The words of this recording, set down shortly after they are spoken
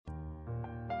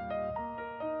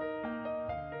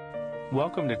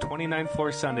Welcome to 29th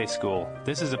Floor Sunday School.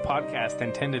 This is a podcast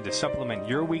intended to supplement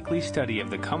your weekly study of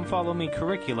the Come Follow Me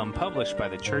curriculum published by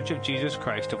the Church of Jesus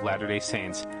Christ of Latter-day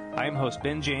Saints. I am host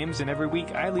Ben James, and every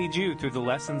week I lead you through the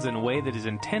lessons in a way that is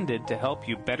intended to help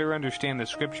you better understand the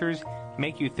Scriptures,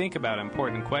 make you think about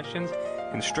important questions,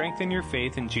 and strengthen your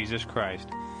faith in Jesus Christ.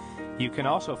 You can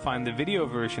also find the video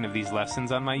version of these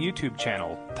lessons on my YouTube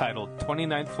channel, titled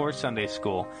 29th Floor Sunday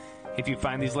School. If you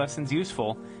find these lessons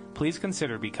useful, please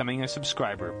consider becoming a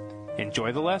subscriber.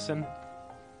 Enjoy the lesson.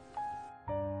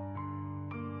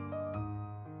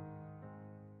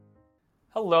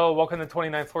 Hello, welcome to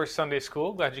 29th Floor Sunday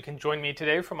School. Glad you can join me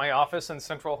today from my office in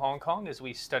Central Hong Kong as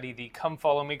we study the Come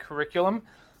Follow Me curriculum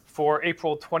for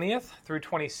April 20th through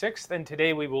 26th. And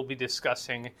today we will be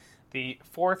discussing the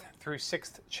 4th through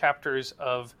 6th chapters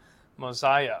of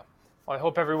Mosiah. Well, I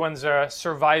hope everyone's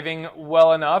surviving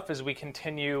well enough as we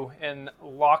continue in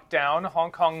lockdown.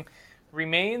 Hong Kong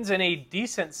remains in a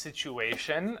decent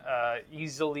situation,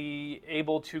 easily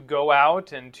able to go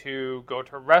out and to go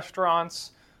to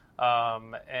restaurants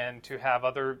and to have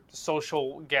other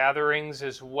social gatherings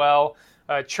as well.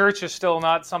 Church is still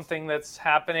not something that's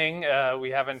happening. We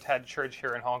haven't had church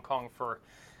here in Hong Kong for,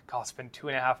 it's been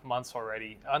 2.5 months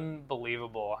already.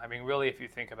 Unbelievable. I mean, really, if you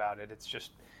think about it, it's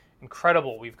just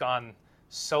incredible. We've gone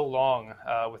so long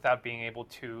without being able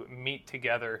to meet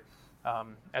together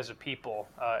as a people.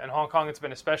 In Hong Kong, it's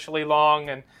been especially long,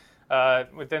 and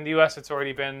within the U.S., it's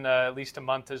already been at least a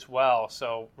month as well.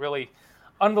 So really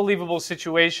unbelievable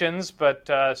situations, but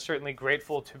certainly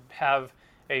grateful to have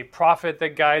a prophet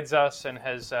that guides us and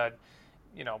has,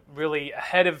 really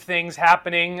ahead of things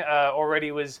happening,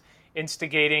 already was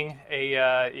instigating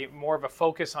a more of a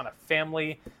focus on a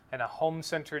family and a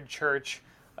home-centered church.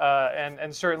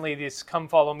 And certainly this Come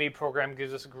Follow Me program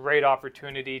gives us a great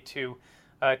opportunity to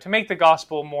make the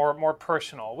gospel more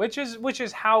personal, which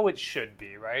is how it should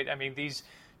be, right? I mean,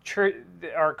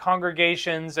 our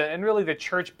congregations and really the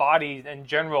church body in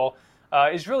general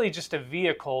is really just a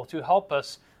vehicle to help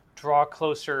us draw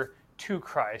closer to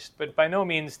Christ, but by no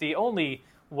means the only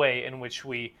way in which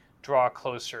we draw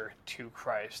closer to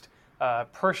Christ.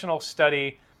 Personal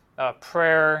study,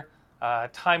 prayer,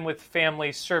 time with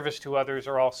family, service to others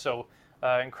are also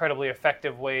incredibly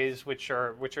effective ways which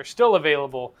are still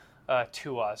available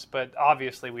to us. But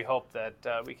obviously, we hope that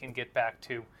we can get back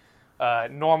to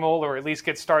normal, or at least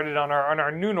get started on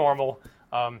our new normal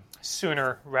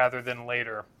sooner rather than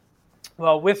later.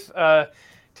 Well, with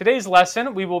today's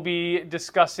lesson, we will be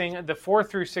discussing the 4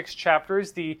 through 6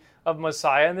 chapters of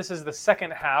Mosiah, and this is the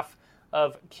second half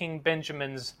of King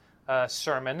Benjamin's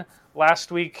sermon.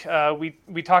 Last week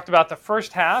we talked about the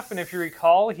first half, and if you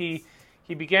recall, he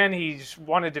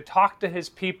wanted to talk to his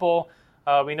people.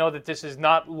 We know that this is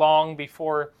not long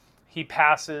before he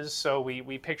passes, so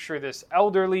we picture this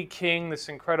elderly king, this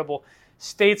incredible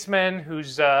statesman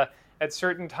who's at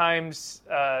certain times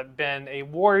been a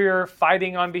warrior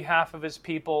fighting on behalf of his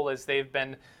people as they've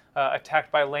been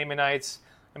attacked by Lamanites.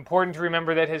 Important to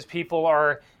remember that his people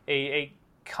are a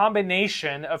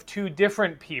combination of two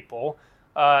different people.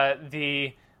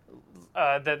 The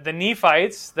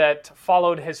Nephites that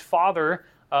followed his father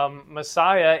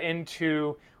Mosiah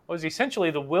into what was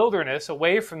essentially the wilderness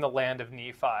away from the land of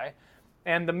Nephi,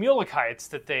 and the Mulekites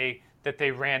that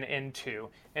they ran into.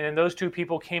 And then those two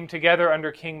people came together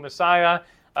under King Mosiah.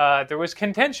 There was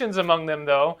contentions among them,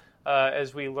 though,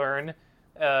 as we learn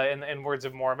in Words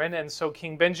of Mormon. And so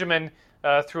King Benjamin,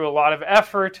 through a lot of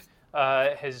effort,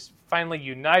 has finally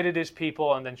united his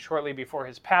people, and then shortly before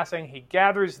his passing, he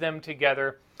gathers them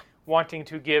together, wanting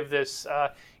to give this,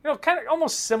 kind of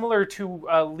almost similar to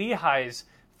Lehi's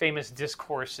famous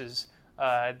discourses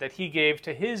that he gave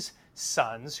to his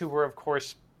sons, who were, of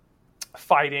course,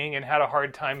 fighting and had a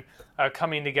hard time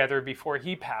coming together before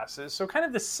he passes. So kind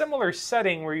of the similar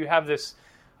setting where you have this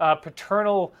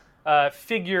paternal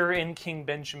figure in King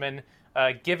Benjamin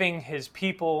giving his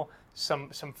people some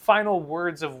final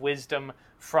words of wisdom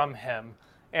from him.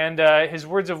 And his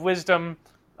words of wisdom,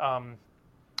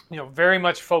 very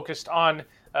much focused on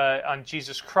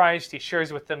Jesus Christ. He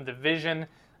shares with them the vision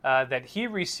that he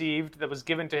received, that was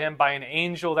given to him by an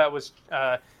angel. That was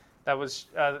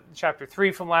chapter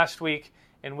 3 from last week,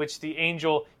 in which the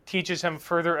angel teaches him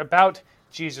further about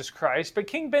Jesus Christ. But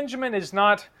King Benjamin is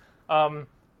not, all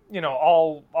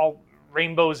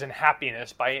rainbows and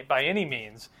happiness by any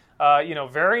means.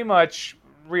 Very much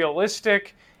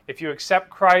realistic. If you accept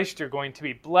Christ, you're going to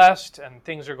be blessed and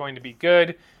things are going to be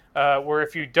good. Where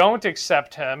if you don't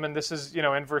accept him, and this is,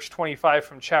 in verse 25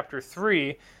 from chapter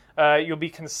 3, you'll be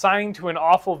consigned to an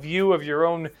awful view of your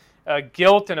own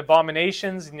guilt and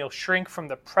abominations, and you'll shrink from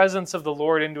the presence of the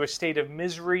Lord into a state of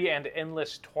misery and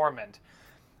endless torment.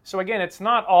 So again, it's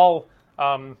not all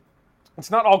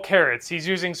carrots. He's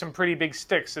using some pretty big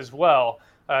sticks as well.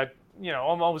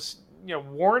 Almost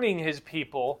warning his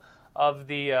people of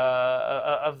the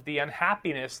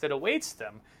unhappiness that awaits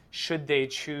them should they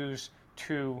choose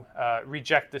to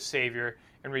reject the Savior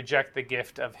and reject the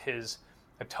gift of His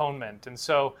atonement. And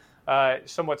so,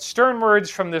 somewhat stern words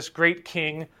from this great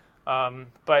king.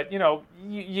 But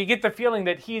you get the feeling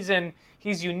that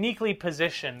he's uniquely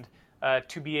positioned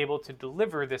to be able to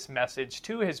deliver this message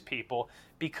to his people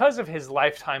because of his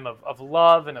lifetime of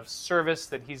love and of service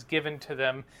that he's given to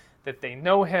them, that they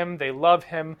know him, they love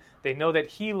him, they know that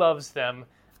he loves them,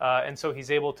 and so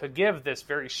he's able to give this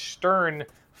very stern,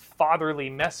 fatherly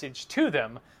message to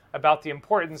them about the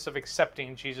importance of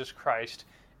accepting Jesus Christ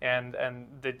and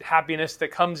the happiness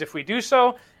that comes if we do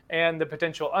so, and the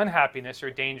potential unhappiness or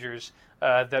dangers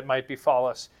that might befall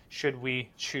us should we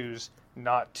choose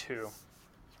not to.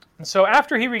 And so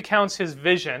after he recounts his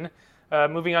vision,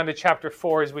 moving on to chapter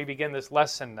 4 as we begin this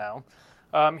lesson now,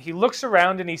 he looks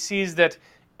around and he sees that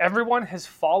everyone has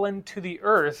fallen to the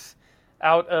earth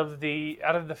out of the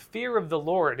fear of the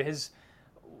Lord.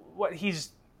 What he's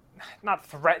not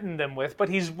threatened them with, but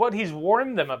what he's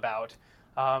warned them about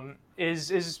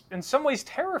is in some ways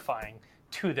terrifying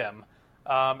to them.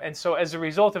 And so as a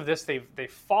result of this, they've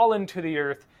fallen to the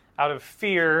earth out of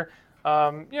fear.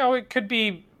 It could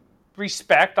be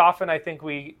respect. Often I think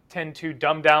we tend to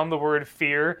dumb down the word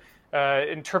fear,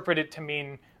 interpret it to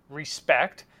mean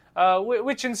respect,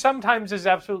 which in sometimes is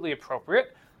absolutely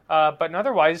appropriate. But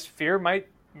otherwise, fear might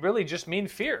really just mean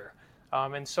fear.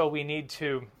 And so we need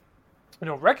to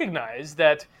recognize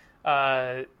that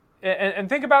and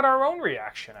think about our own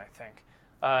reaction, I think.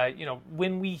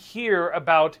 When we hear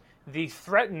about the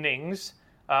threatenings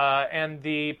and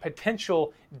the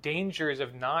potential dangers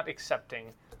of not accepting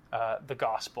the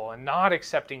gospel and not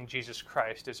accepting Jesus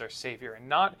Christ as our Savior and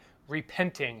not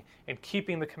repenting and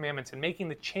keeping the commandments and making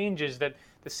the changes that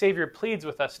the Savior pleads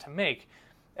with us to make,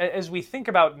 as we think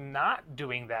about not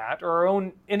doing that or our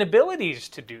own inabilities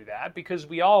to do that, because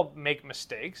we all make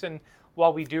mistakes, and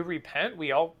while we do repent,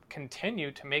 we all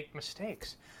continue to make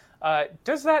mistakes.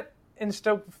 Does that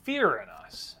instill fear in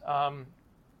us?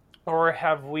 Or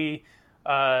have we,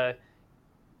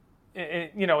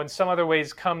 in some other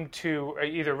ways, come to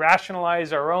either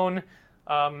rationalize our own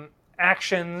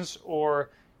actions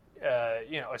or,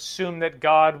 assume that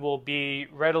God will be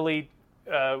readily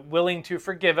willing to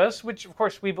forgive us, which, of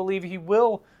course, we believe He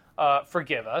will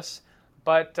forgive us,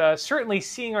 but certainly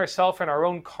seeing ourselves in our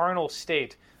own carnal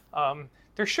state,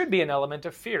 there should be an element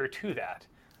of fear to that.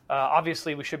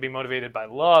 Obviously, we should be motivated by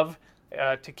love,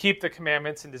 to keep the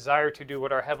commandments and desire to do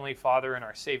what our Heavenly Father and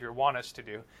our Savior want us to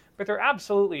do. But there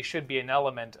absolutely should be an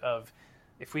element of,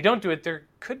 if we don't do it, there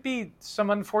could be some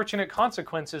unfortunate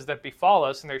consequences that befall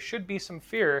us, and there should be some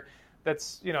fear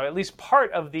that's, at least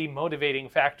part of the motivating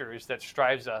factors that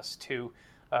strives us to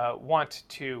want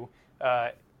to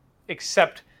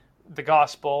accept the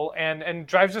gospel and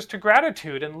drives us to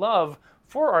gratitude and love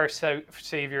for our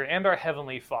Savior and our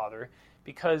Heavenly Father,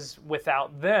 because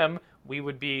without them, we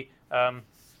would be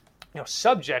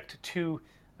subject to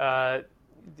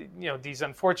these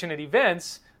unfortunate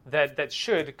events that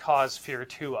should cause fear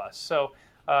to us. So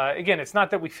again, it's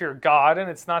not that we fear God, and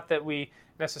it's not that we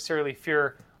necessarily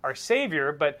fear our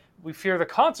Savior, but we fear the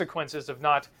consequences of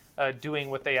not doing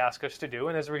what they ask us to do,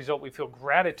 and as a result, we feel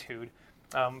gratitude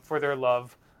for their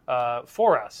love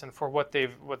for us and for what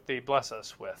they bless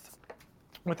us with.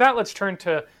 With that, let's turn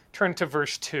to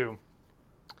verse 2.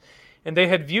 And they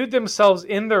had viewed themselves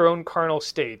in their own carnal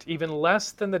state, even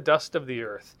less than the dust of the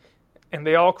earth. And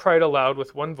they all cried aloud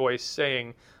with one voice,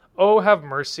 saying, "Oh, have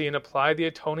mercy, and apply the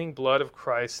atoning blood of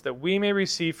Christ, that we may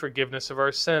receive forgiveness of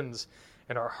our sins,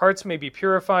 and our hearts may be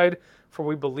purified, for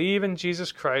we believe in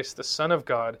Jesus Christ, the Son of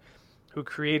God, who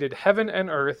created heaven and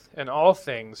earth and all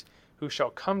things, who shall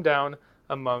come down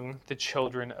among the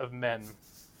children of men."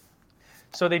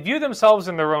 So they view themselves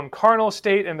in their own carnal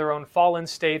state and their own fallen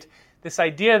state, this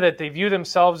idea that they view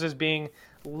themselves as being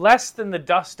less than the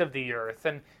dust of the earth.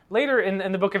 And later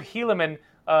in the book of Helaman,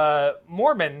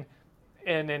 Mormon,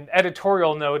 in an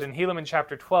editorial note in Helaman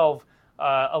chapter 12,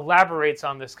 elaborates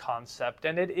on this concept.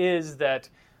 And it is that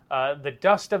the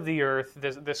dust of the earth,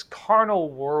 this carnal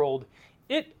world,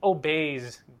 it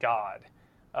obeys God.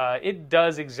 It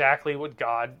does exactly what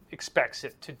God expects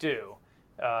it to do.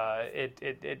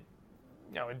 It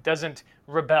doesn't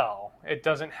rebel. It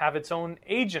doesn't have its own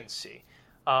agency.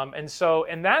 And so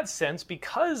in that sense,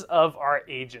 because of our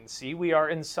agency, we are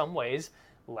in some ways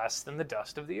less than the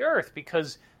dust of the earth,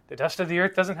 because The dust of the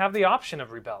earth doesn't have the option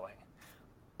of rebelling,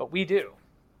 but we do.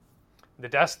 The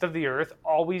dust of the earth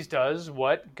always does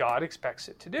what God expects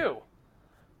it to do,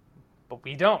 but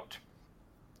we don't.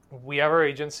 We have our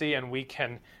agency and we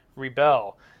can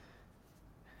rebel.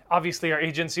 Obviously, our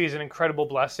agency is an incredible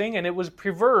blessing, and it was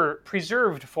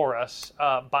preserved for us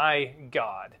by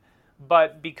God.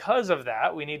 But because of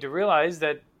that, we need to realize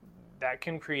that that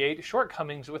can create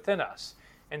shortcomings within us.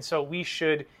 And so we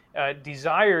should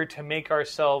desire to make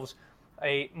ourselves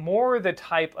more the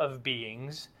type of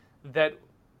beings that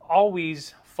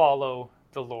always follow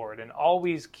the Lord and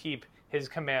always keep his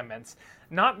commandments.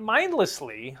 Not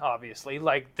mindlessly, obviously,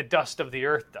 like the dust of the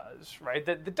earth does, right?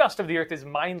 The dust of the earth is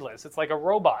mindless. It's like a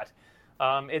robot.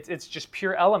 It's just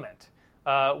pure element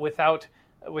without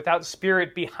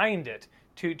spirit behind it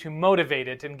to motivate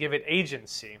it and give it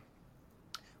agency.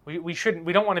 We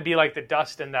don't want to be like the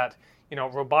dust in that,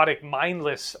 robotic,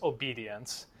 mindless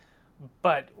obedience,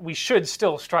 but we should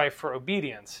still strive for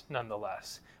obedience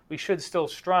nonetheless. We should still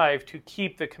strive to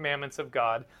keep the commandments of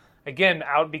God, again,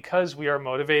 out because we are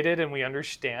motivated and we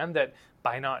understand that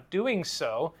by not doing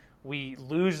so, we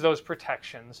lose those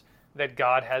protections that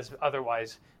God has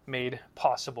otherwise made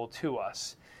possible to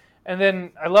us. And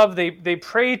then I love they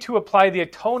pray to apply the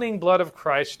atoning blood of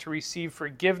Christ to receive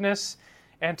forgiveness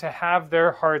and to have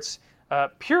their hearts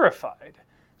purified.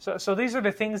 So these are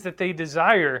the things that they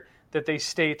desire, that they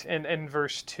state in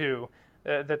verse 2,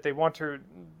 that they want to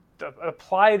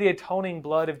apply the atoning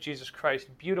blood of Jesus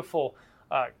Christ. Beautiful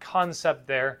concept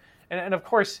there. And of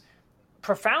course,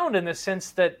 profound in the sense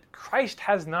that Christ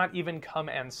has not even come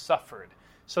and suffered.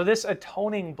 So this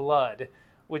atoning blood,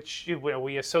 which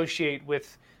we associate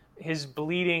with his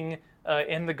bleeding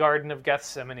in the Garden of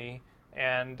Gethsemane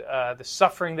and the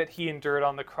suffering that he endured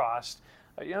on the cross,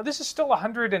 this is still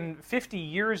 150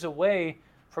 years away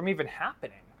from even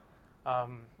happening.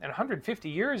 And 150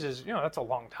 years is, that's a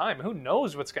long time. Who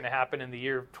knows what's going to happen in the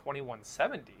year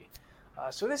 2170?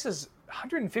 So this is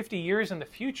 150 years in the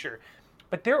future,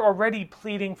 but they're already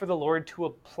pleading for the Lord to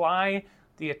apply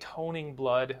the atoning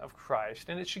blood of Christ.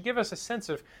 And it should give us a sense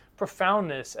of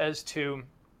profoundness as to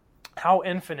how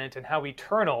infinite and how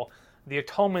eternal the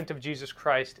atonement of Jesus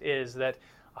Christ is, that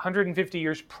 150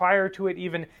 years prior to it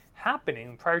even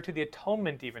happening, prior to the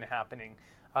atonement even happening,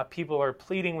 people are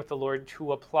pleading with the Lord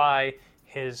to apply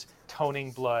his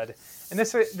atoning blood. And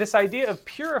this idea of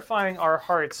purifying our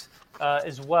hearts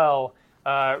as well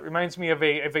reminds me of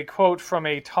a quote from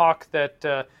a talk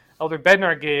that Elder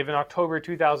Bednar gave in October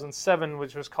 2007,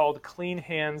 which was called Clean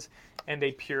Hands and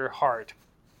a Pure Heart.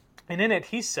 And in it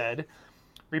he said,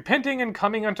 "Repenting and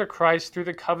coming unto Christ through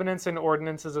the covenants and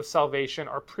ordinances of salvation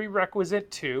are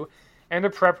prerequisite to and a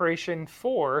preparation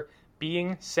for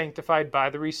being sanctified by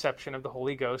the reception of the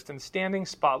Holy Ghost and standing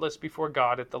spotless before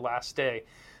God at the last day.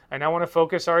 I now want to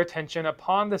focus our attention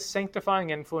upon the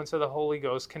sanctifying influence of the Holy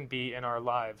Ghost can be in our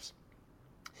lives.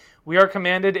 We are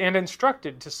commanded and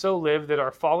instructed to so live that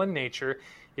our fallen nature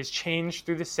is changed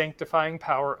through the sanctifying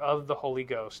power of the Holy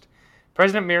Ghost.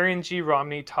 President Marion G.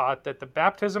 Romney taught that the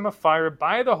baptism of fire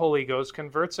by the Holy Ghost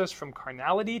converts us from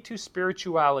carnality to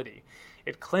spirituality.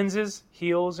 It cleanses,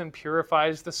 heals, and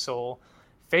purifies the soul.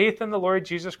 Faith in the Lord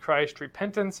Jesus Christ,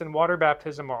 repentance, and water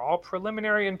baptism are all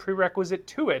preliminary and prerequisite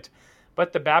to it,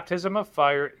 but the baptism of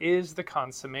fire is the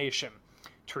consummation.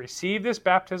 To receive this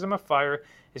baptism of fire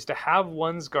is to have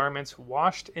one's garments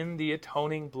washed in the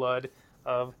atoning blood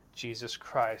of Jesus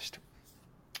Christ."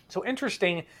 So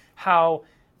interesting how,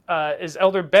 as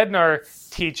Elder Bednar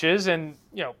teaches, and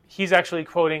he's actually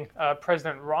quoting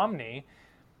President Romney,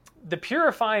 the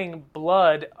purifying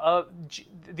blood of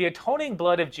the atoning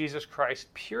blood of Jesus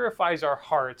Christ purifies our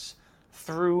hearts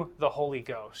through the Holy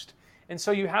Ghost. And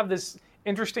so you have this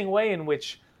interesting way in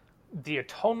which the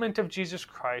atonement of Jesus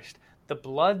Christ, the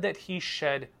blood that he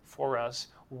shed for us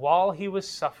while he was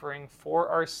suffering for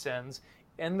our sins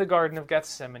in the Garden of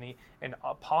Gethsemane and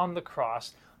upon the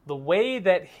cross, the way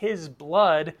that his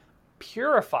blood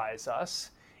purifies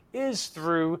us is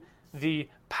through the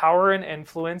power and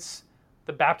influence,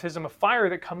 the baptism of fire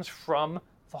that comes from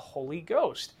the Holy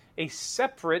Ghost, a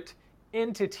separate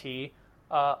entity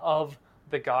of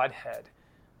the Godhead.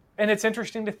 And it's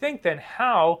interesting to think then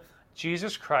how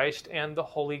Jesus Christ and the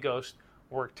Holy Ghost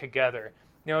work together.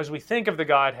 As we think of the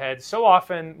Godhead, so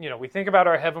often, we think about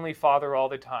our Heavenly Father all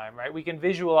the time, right? We can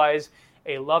visualize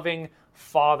a loving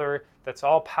Father that's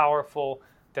all powerful,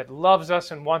 that loves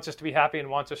us and wants us to be happy and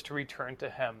wants us to return to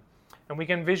him. And we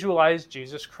can visualize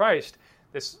Jesus Christ,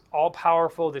 this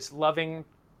all-powerful, this loving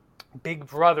big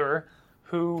brother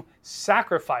who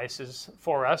sacrifices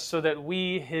for us so that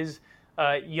we, his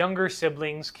younger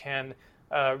siblings, can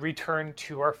return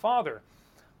to our Father.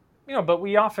 But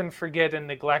we often forget and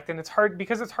neglect, and it's hard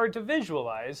because it's hard to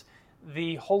visualize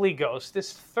the Holy Ghost,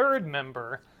 this third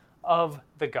member of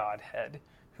the Godhead,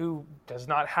 who does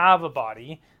not have a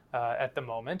body at the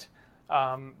moment,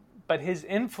 but his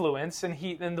influence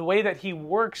and the way that he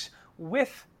works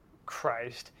with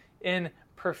Christ in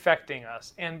perfecting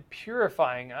us and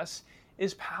purifying us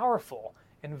is powerful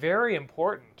and very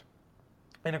important.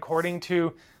 And according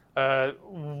to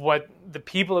what the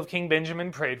people of King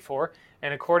Benjamin prayed for,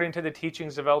 and according to the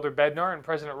teachings of Elder Bednar and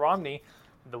President Romney,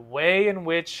 the way in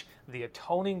which the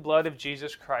atoning blood of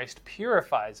Jesus Christ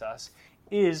purifies us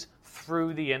is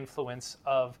through the influence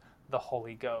of the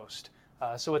Holy Ghost.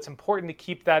 So it's important to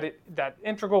keep that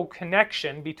integral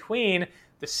connection between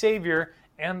the Savior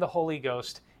and the Holy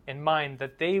Ghost in mind,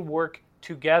 that they work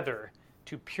together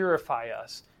to purify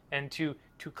us and to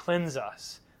cleanse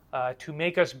us, to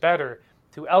make us better,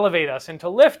 to elevate us and to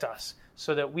lift us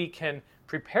so that we can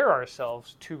prepare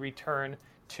ourselves to return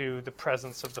to the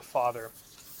presence of the Father.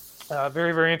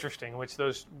 Very, very interesting which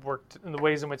those worked, in the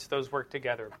ways in which those work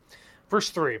together. Verse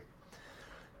 3.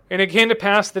 And it came to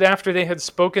pass that after they had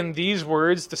spoken these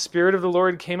words, the Spirit of the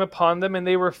Lord came upon them, and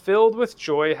they were filled with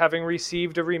joy, having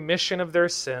received a remission of their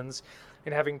sins,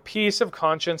 and having peace of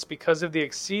conscience because of the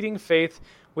exceeding faith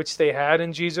which they had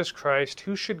in Jesus Christ,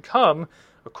 who should come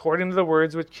according to the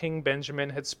words which King Benjamin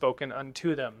had spoken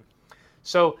unto them.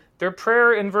 So their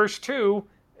prayer in verse 2,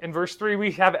 in verse 3,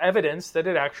 we have evidence that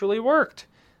it actually worked,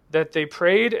 that they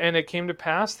prayed, and it came to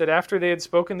pass that after they had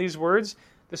spoken these words,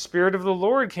 the Spirit of the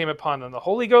Lord came upon them. The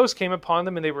Holy Ghost came upon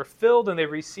them, and they were filled, and they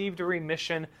received a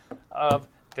remission of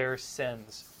their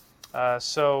sins.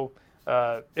 So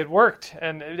it worked.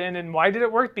 And why did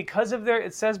it work? Because of their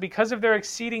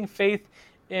exceeding faith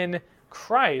in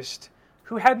Christ,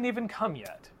 who hadn't even come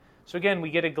yet. So again, we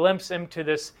get a glimpse into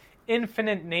this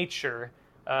infinite nature,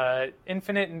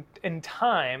 infinite in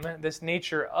time, this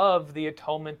nature of the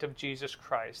atonement of Jesus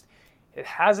Christ. It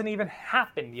hasn't even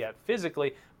happened yet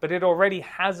physically, but it already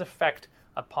has effect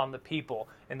upon the people.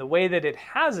 And the way that it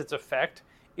has its effect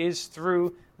is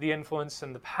through the influence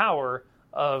and the power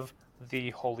of the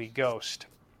Holy Ghost.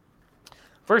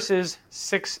 Verses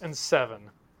 6 and 7.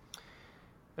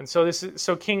 And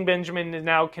so King Benjamin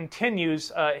now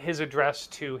continues his address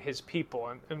to his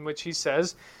people, in which he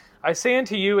says, I say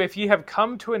unto you, if ye have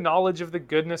come to a knowledge of the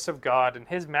goodness of God and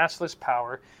his matchless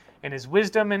power, and his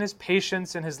wisdom and his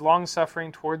patience and his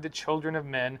longsuffering toward the children of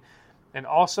men, and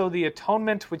also the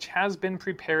atonement which has been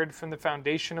prepared from the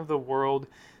foundation of the world,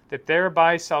 that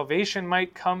thereby salvation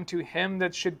might come to him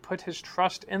that should put his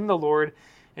trust in the Lord,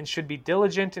 and should be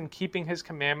diligent in keeping his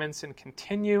commandments, and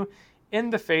continue in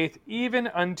the faith even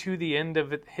unto the end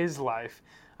of his life,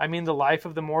 I mean the life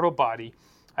of the mortal body,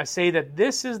 I say that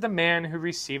this is the man who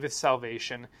receiveth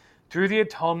salvation, through the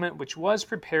atonement which was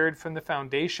prepared from the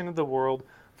foundation of the world,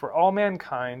 for all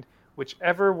mankind, which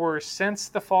ever were since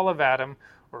the fall of Adam,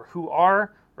 or who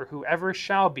are, or whoever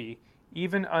shall be,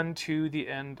 even unto the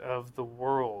end of the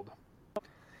world.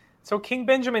 So King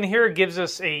Benjamin here gives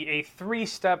us a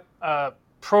three-step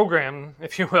program,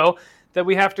 if you will, that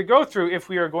we have to go through if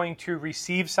we are going to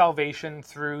receive salvation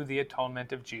through the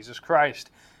atonement of Jesus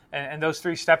Christ. And those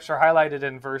three steps are highlighted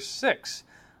in verse 6,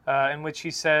 in which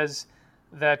he says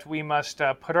that we must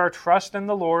put our trust in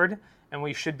the Lord, and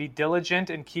we should be diligent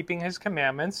in keeping his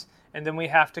commandments, and then we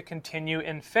have to continue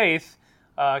in faith,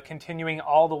 continuing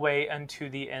all the way unto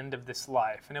the end of this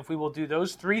life. And if we will do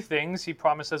those three things, he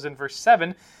promises in verse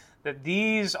 7 that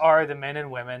these are the men and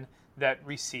women that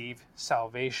receive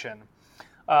salvation.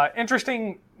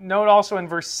 Interesting note also in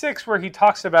verse 6 where he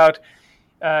talks about,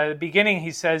 the beginning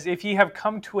he says, if ye have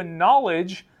come to a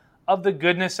knowledge of the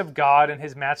goodness of God and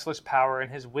his matchless power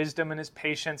and his wisdom and his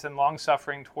patience and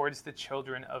long-suffering towards the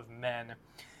children of men.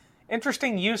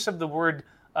 Interesting use of the word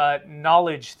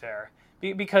knowledge there,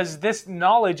 because this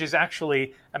knowledge is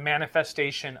actually a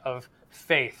manifestation of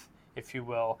faith, if you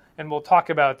will. And we'll talk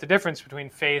about the difference between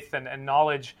faith and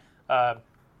knowledge a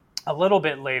little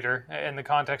bit later in the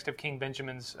context of King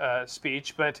Benjamin's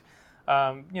speech. But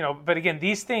again,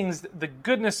 these things, the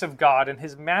goodness of God and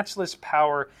his matchless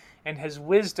power and his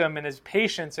wisdom and his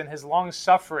patience and his long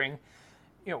suffering,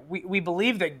 we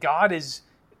believe that God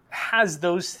has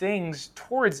those things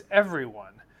towards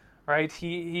everyone, right?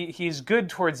 He is good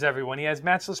towards everyone. He has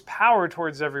matchless power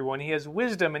towards everyone. He has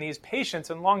wisdom and he has patience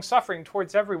and long suffering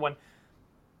towards everyone.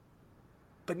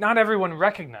 But not everyone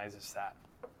recognizes that.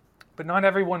 But not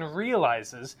everyone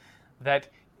realizes that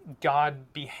God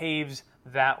behaves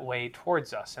that way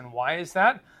towards us. And why is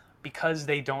that? Because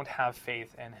they don't have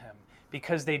faith in him.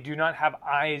 Because they do not have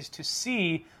eyes to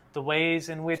see the ways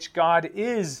in which God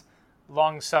is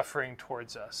long-suffering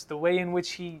towards us, the way in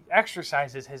which he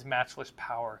exercises his matchless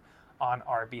power on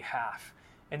our behalf.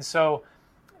 And so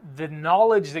the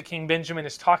knowledge that King Benjamin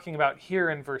is talking about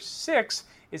here in verse 6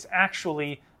 is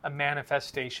actually a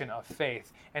manifestation of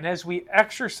faith. And as we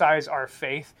exercise our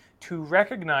faith to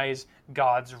recognize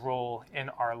God's role in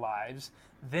our lives,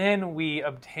 then we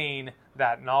obtain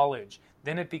that knowledge.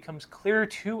 Then it becomes clear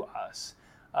to us.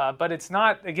 But it's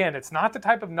not the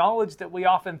type of knowledge that we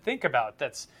often think about.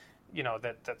 That's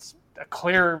a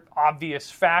clear,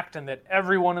 obvious fact, and that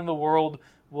everyone in the world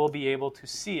will be able to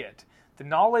see it. The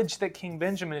knowledge that King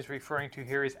Benjamin is referring to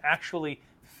here is actually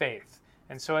faith.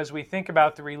 And so as we think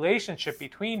about the relationship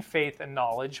between faith and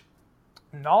knowledge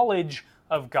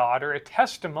of God, or a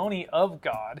testimony of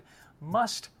God,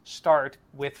 must start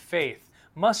with faith,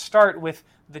 must start with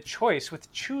the choice,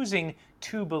 with choosing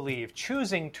to believe,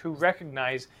 choosing to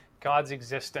recognize God's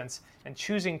existence, and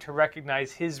choosing to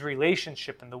recognize his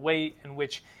relationship and the way in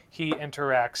which he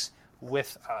interacts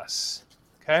with us.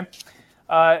 Okay?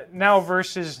 Now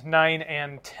verses 9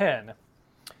 and 10.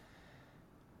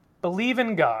 Believe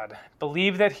in God,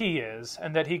 believe that he is,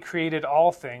 and that he created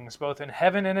all things, both in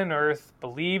heaven and in earth.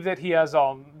 Believe that he has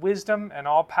all wisdom and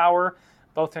all power,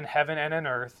 both in heaven and in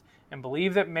earth. And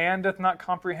believe that man doth not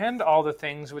comprehend all the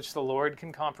things which the Lord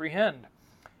can comprehend.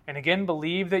 And again,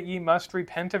 believe that ye must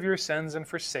repent of your sins and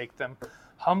forsake them.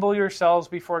 Humble yourselves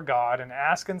before God, and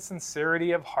ask in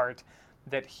sincerity of heart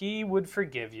that he would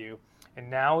forgive you. And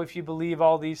now if you believe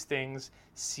all these things,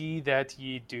 see that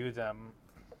ye do them.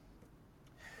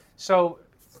 So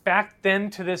back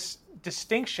then to this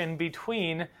distinction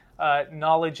between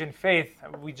knowledge and faith.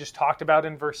 We just talked about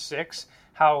in verse 6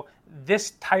 how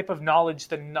this type of knowledge,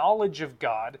 the knowledge of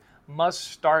God,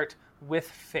 must start with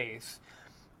faith.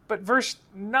 But verse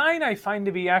 9 I find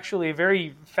to be actually a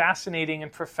very fascinating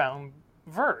and profound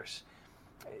verse.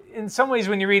 In some ways,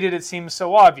 when you read it, it seems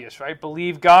so obvious, right?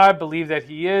 Believe God, believe that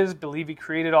he is, believe he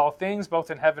created all things,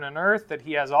 both in heaven and earth, that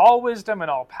he has all wisdom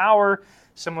and all power,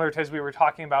 similar to as we were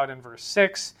talking about in verse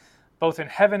 6, both in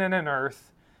heaven and in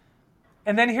earth.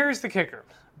 And then here's the kicker.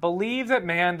 Believe that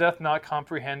man doth not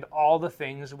comprehend all the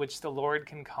things which the Lord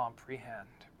can comprehend.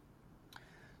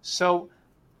 So,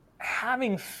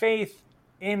 having faith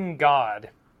in God,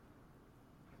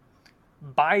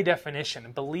 by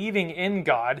definition, believing in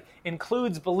God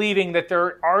includes believing that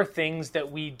there are things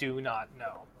that we do not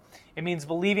know. It means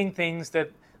believing things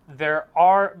that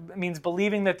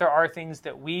believing that there are things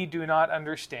that we do not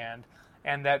understand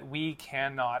and that we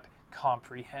cannot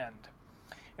comprehend.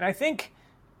 And I think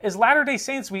as Latter-day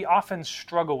Saints, we often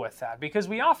struggle with that because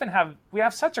we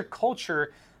have such a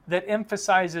culture that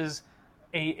emphasizes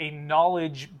a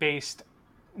knowledge-based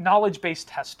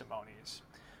testimonies,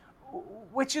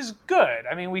 which is good.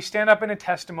 I mean, we stand up in a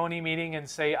testimony meeting and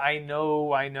say, I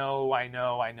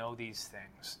know these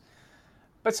things.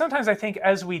 But sometimes I think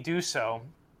as we do so,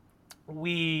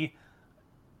 we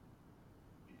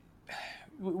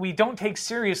don't take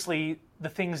seriously the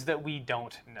things that we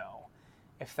don't know,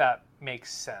 if that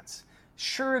makes sense.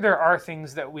 Sure, there are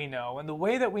things that we know, and the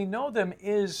way that we know them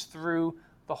is through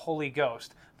the Holy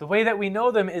Ghost. The way that we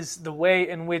know them is the way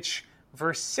in which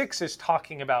verse 6 is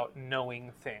talking about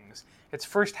knowing things. It's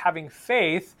first having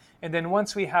faith, and then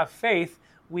once we have faith,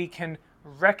 we can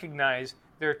recognize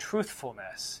their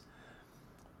truthfulness.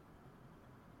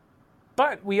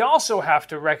 But we also have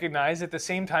to recognize at the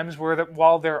same time that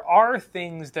while there are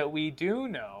things that we do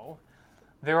know,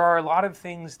 there are a lot of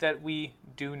things that we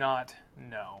do not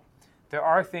know. There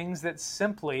are things that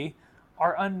simply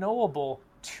are unknowable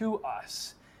to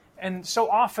us. And so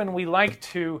often we like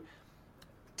to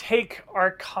take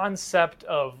our concept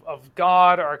of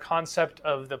God, our concept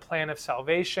of the plan of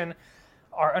salvation,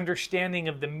 our understanding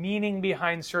of the meaning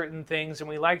behind certain things, and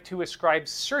we like to ascribe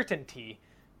certainty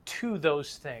to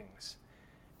those things.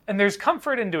 And there's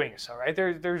comfort in doing so, right?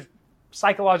 There's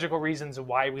psychological reasons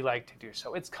why we like to do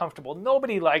so. It's comfortable.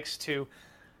 Nobody likes to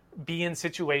be in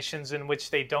situations in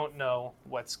which they don't know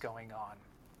what's going on.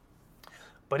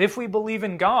 But if we believe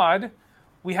in God,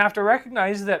 we have to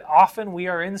recognize that often we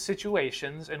are in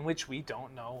situations in which we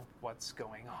don't know what's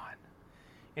going on,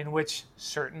 in which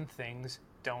certain things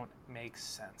don't make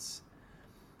sense.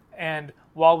 And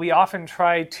while we often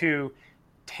try to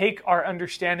take our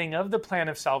understanding of the plan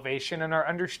of salvation and our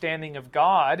understanding of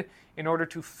God in order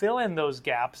to fill in those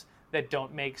gaps that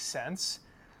don't make sense,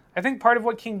 I think part of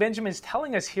what King Benjamin is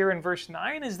telling us here in verse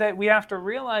 9 is that we have to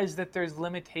realize that there's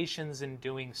limitations in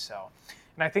doing so.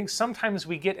 And I think sometimes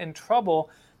we get in trouble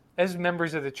as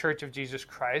members of the Church of Jesus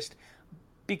Christ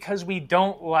because we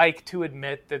don't like to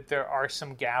admit that there are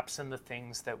some gaps in the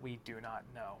things that we do not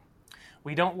know.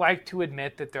 We don't like to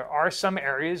admit that there are some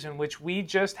areas in which we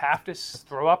just have to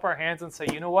throw up our hands and say,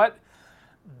 you know what?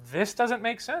 This doesn't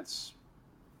make sense.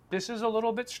 This is a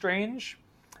little bit strange.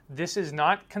 This is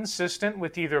not consistent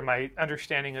with either my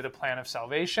understanding of the plan of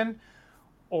salvation,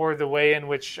 or the way in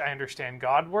which I understand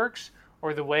God works,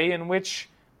 or the way in which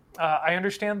I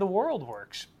understand the world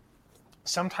works.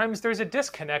 Sometimes there's a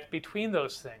disconnect between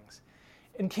those things.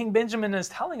 And King Benjamin is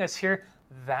telling us here,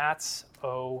 that's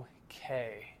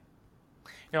okay.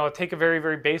 I'll take a very,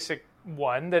 very basic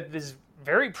one that is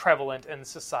very prevalent in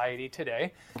society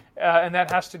today, and that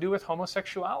has to do with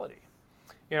homosexuality.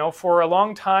 For a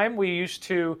long time, we used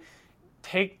to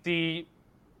take the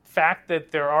fact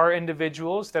that there are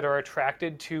individuals that are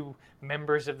attracted to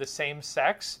members of the same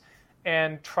sex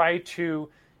and try to,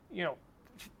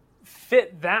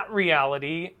 fit that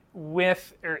reality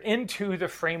with or into the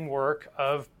framework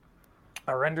of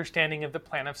our understanding of the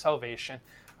plan of salvation,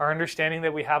 our understanding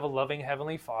that we have a loving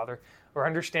Heavenly Father, our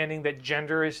understanding that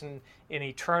gender is an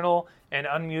eternal and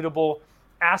unmutable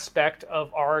aspect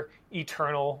of our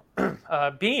eternal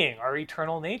being, our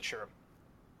eternal nature.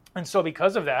 And so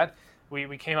because of that,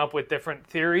 we came up with different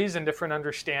theories and different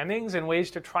understandings and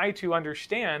ways to try to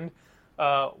understand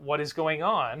what is going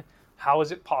on. How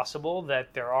is it possible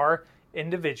that there are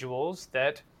individuals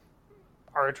that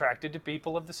are attracted to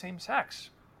people of the same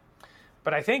sex?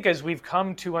 But I think as we've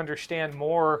come to understand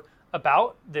more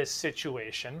about this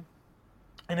situation,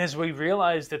 and as we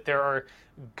realize that there are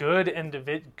good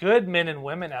men and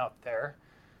women out there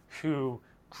who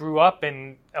grew up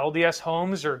in LDS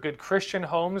homes or good Christian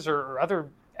homes or other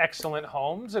excellent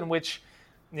homes in which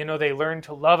they learn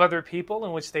to love other people,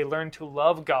 in which they learn to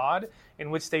love God, in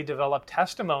which they develop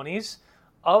testimonies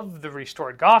of the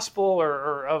restored gospel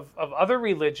or of other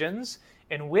religions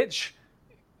in which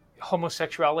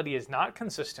homosexuality is not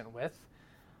consistent with,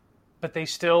 but they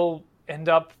still end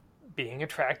up being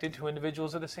attracted to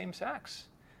individuals of the same sex.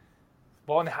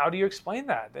 Well, and how do you explain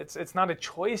that? It's not a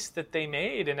choice that they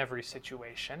made in every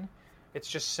situation. It's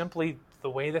just simply the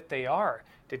way that they are.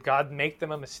 Did God make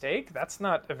them a mistake? That's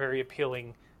not a very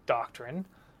appealing doctrine.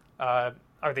 Are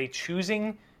they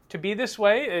choosing to be this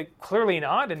way? Clearly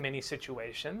not in many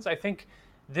situations. I think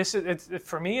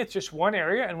for me, it's just one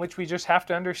area in which we just have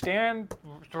to understand,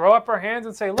 throw up our hands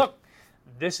and say, look,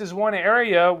 this is one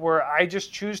area where I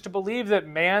just choose to believe that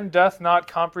man doth not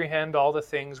comprehend all the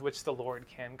things which the Lord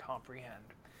can comprehend.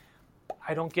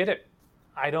 I don't get it.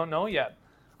 I don't know yet.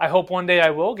 I hope one day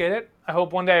I will get it. I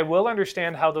hope one day I will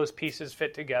understand how those pieces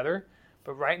fit together.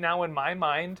 But right now in my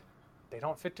mind, they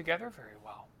don't fit together very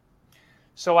well.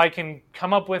 So I can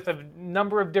come up with a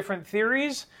number of different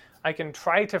theories. I can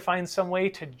try to find some way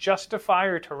to justify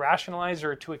or to rationalize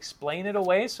or to explain it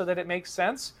away so that it makes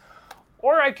sense.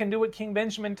 Or I can do what King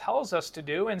Benjamin tells us to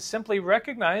do and simply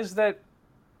recognize that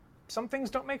some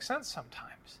things don't make sense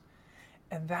sometimes.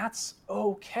 And that's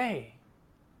okay.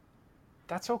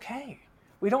 That's okay.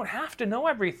 We don't have to know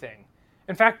everything.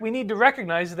 In fact, we need to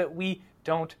recognize that we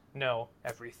don't know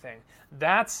everything.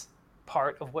 That's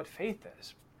part of what faith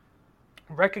is.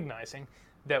 Recognizing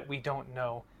that we don't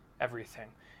know everything.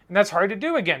 And that's hard to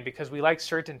do, again, because we like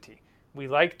certainty. We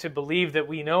like to believe that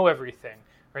we know everything,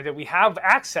 or that we have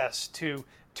access to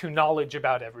knowledge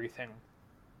about everything.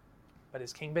 But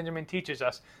as King Benjamin teaches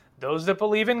us, those that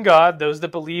believe in God, those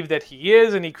that believe that He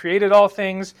is and He created all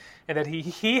things, and that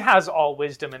He has all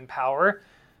wisdom and power,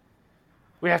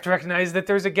 we have to recognize that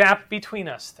there's a gap between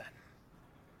us then.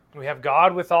 We have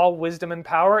God with all wisdom and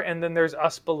power, and then there's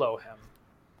us below Him.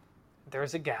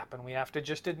 There's a gap, and we have to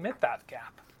just admit that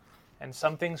gap. And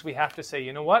some things we have to say,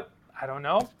 you know what? I don't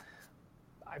know.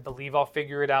 I believe I'll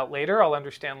figure it out later. I'll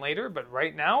understand later. But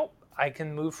right now, I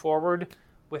can move forward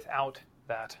without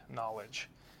that knowledge.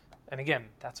 And again,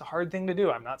 that's a hard thing to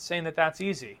do. I'm not saying that that's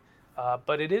easy.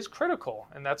 But it is critical.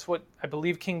 And that's what I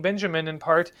believe King Benjamin, in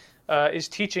part, is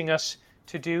teaching us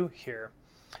to do here.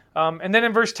 And then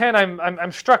in verse 10,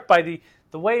 I'm struck by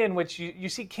the way in which you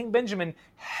see King Benjamin,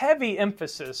 heavy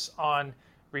emphasis on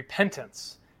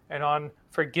repentance and on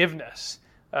forgiveness.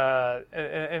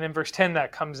 And in verse 10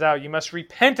 that comes out, you must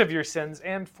repent of your sins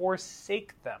and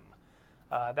forsake them.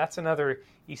 That's another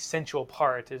essential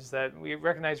part, is that we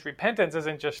recognize repentance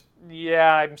isn't just,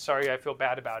 yeah, I'm sorry, I feel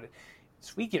bad about it.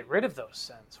 It's we get rid of those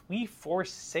sins. We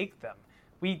forsake them.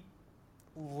 We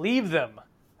leave them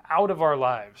out of our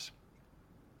lives.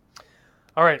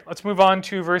 All right, let's move on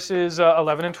to verses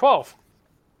 11 and 12.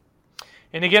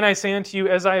 And again I say unto you,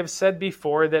 as I have said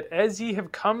before, that as ye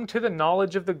have come to the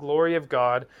knowledge of the glory of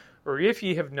God, or if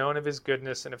ye have known of his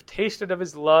goodness, and have tasted of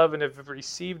his love, and have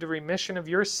received a remission of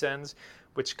your sins,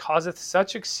 which causeth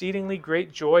such exceedingly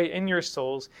great joy in your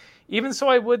souls, even so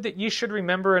I would that ye should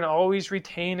remember and always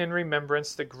retain in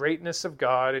remembrance the greatness of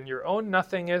God, and your own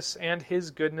nothingness, and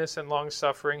his goodness and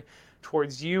longsuffering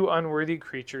towards you unworthy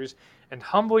creatures, and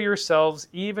humble yourselves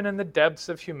even in the depths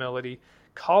of humility,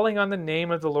 calling on the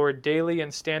name of the Lord daily,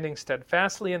 and standing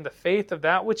steadfastly in the faith of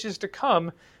that which is to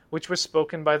come, which was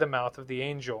spoken by the mouth of the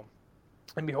angel.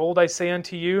 And behold, I say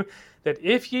unto you, that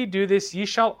if ye do this, ye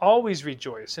shall always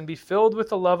rejoice, and be filled with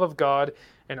the love of God,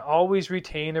 and always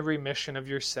retain a remission of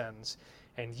your sins.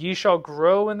 And ye shall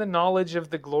grow in the knowledge of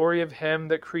the glory of him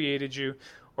that created you,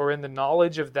 or in the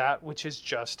knowledge of that which is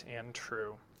just and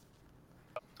true.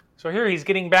 So here he's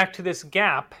getting back to this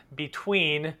gap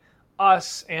between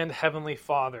us and Heavenly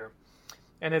Father.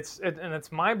 And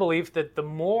it's my belief that the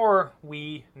more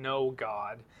we know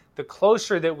God, the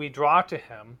closer that we draw to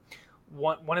him,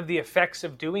 one of the effects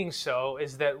of doing so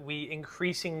is that we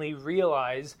increasingly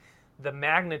realize the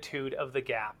magnitude of the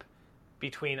gap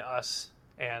between us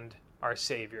and our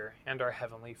Savior and our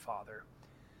Heavenly Father.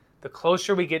 The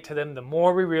closer we get to them, the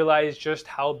more we realize just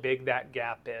how big that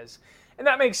gap is. And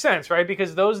that makes sense, right?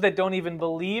 Because those that don't even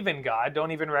believe in God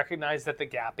don't even recognize that the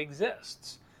gap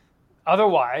exists.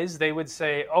 Otherwise, they would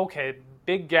say, okay,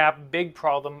 big gap, big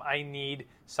problem, I need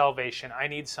salvation. I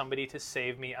need somebody to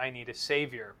save me. I need a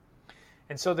Savior.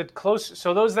 And so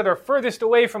those that are furthest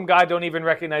away from God don't even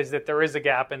recognize that there is a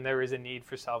gap and there is a need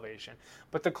for salvation.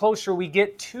 But the closer we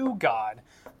get to God,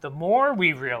 the more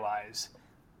we realize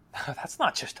that's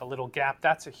not just a little gap,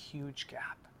 that's a huge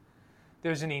gap.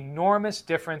 There's an enormous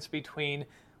difference between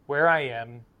where I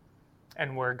am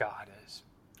and where God is,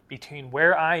 between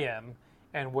where I am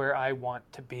and where I want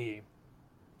to be.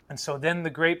 And so then the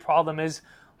great problem is,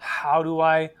 how do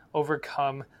I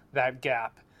overcome that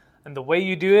gap? And the way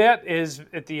you do that is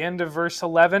at the end of verse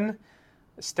 11,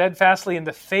 steadfastly in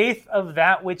the faith of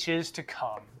that which is to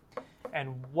come.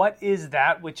 And what is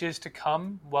that which is to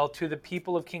come? Well, to the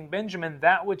people of King Benjamin,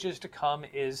 that which is to come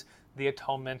is the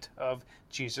atonement of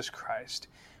Jesus Christ.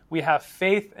 We have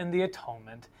faith in the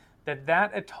atonement,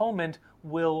 that atonement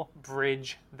will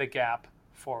bridge the gap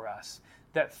for us.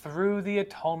 That through the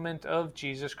atonement of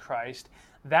Jesus Christ,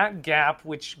 that gap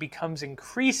which becomes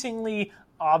increasingly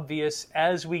obvious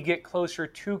as we get closer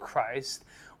to Christ,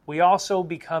 we also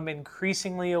become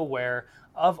increasingly aware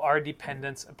of our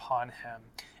dependence upon him.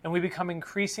 And we become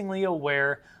increasingly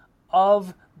aware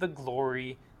of the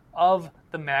glory, of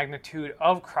the magnitude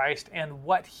of Christ and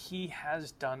what he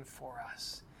has done for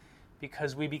us.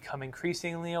 Because we become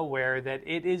increasingly aware that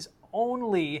it is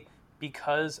only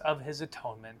because of his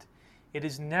atonement. It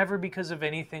is never because of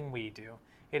anything we do.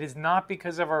 It is not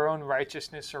because of our own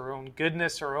righteousness, our own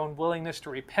goodness, our own willingness to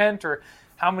repent, or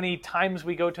how many times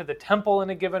we go to the temple in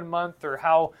a given month, or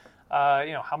how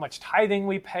much tithing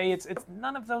we pay. It's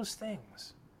none of those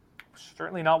things.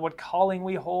 Certainly not what calling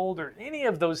we hold, or any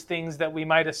of those things that we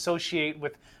might associate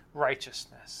with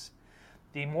righteousness.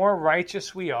 The more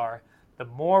righteous we are, the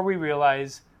more we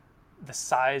realize the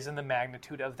size and the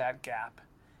magnitude of that gap,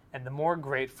 and the more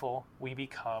grateful we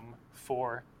become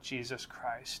for Jesus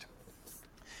Christ.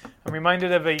 I'm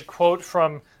reminded of a quote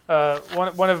from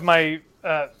one of my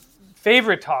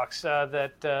favorite talks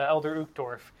that Elder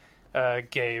Uchtdorf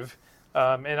gave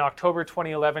in October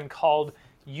 2011 called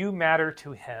You Matter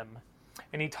to Him.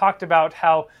 And he talked about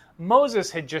how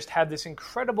Moses had just had this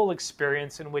incredible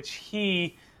experience in which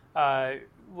he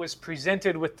was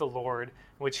presented with the Lord, in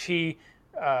which he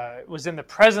was in the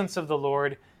presence of the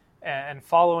Lord, and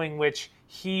following which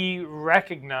he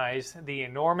recognized the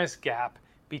enormous gap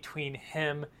between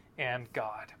him and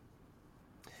God.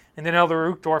 And then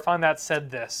Elder Uchtdorf on that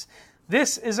said this: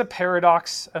 "This is a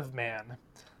paradox of man.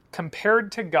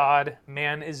 Compared to God,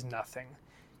 man is nothing.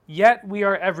 Yet we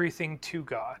are everything to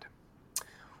God.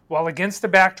 While against the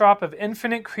backdrop of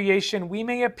infinite creation, we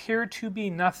may appear to be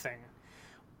nothing.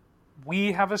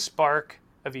 We have a spark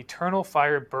of eternal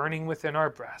fire burning within our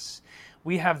breasts.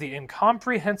 We have the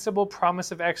incomprehensible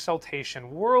promise of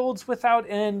exaltation, worlds without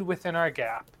end within our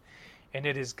gap. And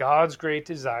it is God's great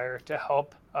desire to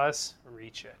help us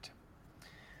reach it."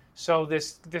 So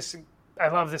I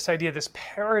love this idea, this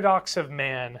paradox of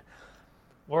man,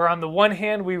 where on the one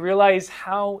hand we realize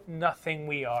how nothing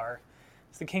we are.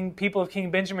 As the people of King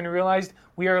Benjamin realized,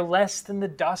 we are less than the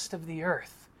dust of the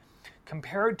earth.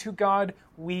 Compared to God,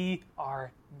 we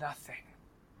are nothing.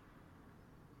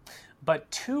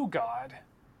 But to God,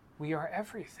 we are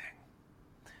everything.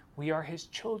 We are his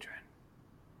children.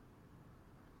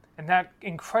 And that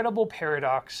incredible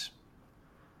paradox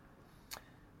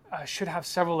should have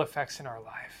several effects in our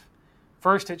life.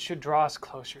 First, it should draw us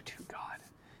closer to God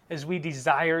as we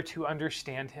desire to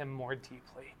understand him more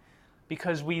deeply,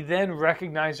 because we then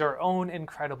recognize our own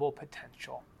incredible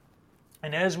potential.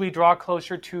 And as we draw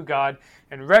closer to God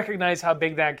and recognize how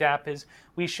big that gap is,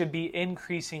 we should be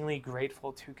increasingly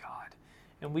grateful to God.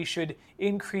 And we should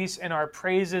increase in our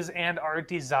praises and our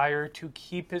desire to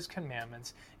keep his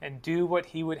commandments and do what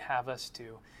he would have us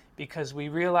do, because we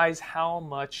realize how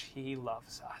much he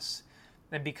loves us.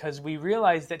 And because we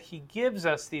realize that he gives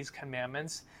us these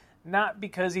commandments, not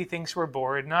because he thinks we're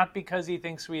bored, not because he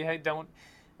thinks we don't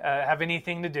have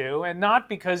anything to do, and not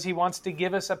because he wants to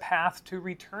give us a path to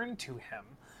return to him.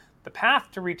 The path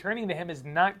to returning to him is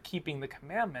not keeping the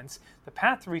commandments. The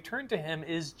path to return to him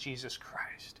is Jesus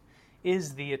Christ,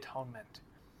 is the atonement,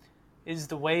 is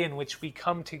the way in which we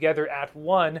come together at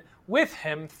one with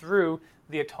him through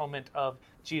the atonement of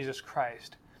Jesus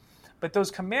Christ. But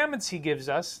those commandments he gives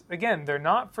us, again, they're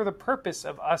not for the purpose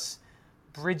of us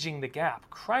bridging the gap.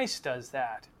 Christ does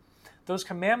that. Those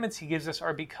commandments he gives us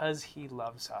are because he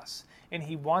loves us, and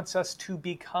he wants us to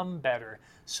become better,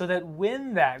 so that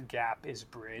when that gap is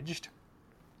bridged,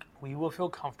 we will feel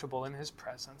comfortable in his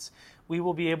presence. We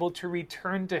will be able to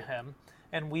return to him,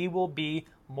 and we will be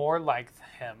more like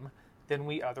him than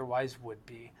we otherwise would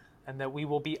be, and that we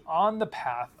will be on the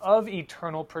path of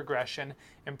eternal progression,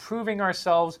 improving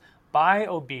ourselves by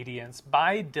obedience,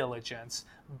 by diligence,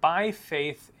 by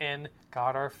faith in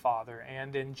God our Father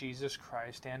and in Jesus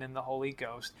Christ and in the Holy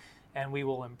Ghost. And we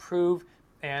will improve,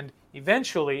 and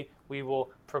eventually we will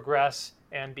progress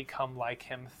and become like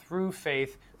him through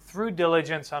faith, through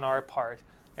diligence on our part,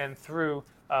 and through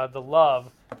the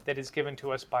love that is given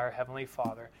to us by our Heavenly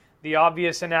Father. The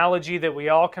obvious analogy that we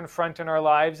all confront in our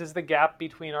lives is the gap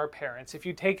between our parents. If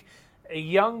you take a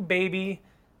young baby,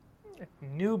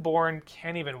 newborn,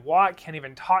 can't even walk, can't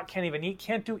even talk, can't even eat,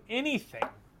 can't do anything,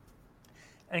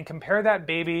 and compare that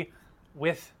baby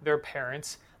with their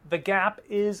parents, the gap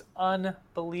is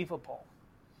unbelievable.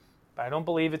 But I don't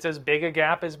believe it's as big a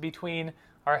gap as between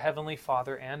our Heavenly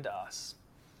Father and us.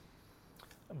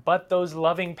 But those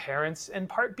loving parents, in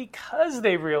part because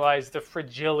they realize the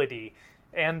fragility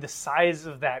and the size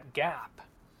of that gap,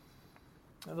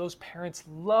 those parents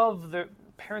love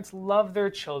their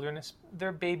children,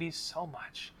 their babies, so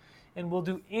much, and will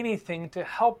do anything to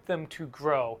help them to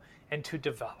grow and to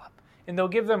develop. And they'll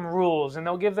give them rules, and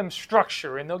they'll give them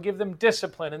structure, and they'll give them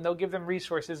discipline, and they'll give them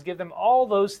resources, give them all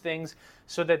those things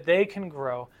so that they can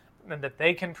grow and that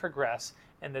they can progress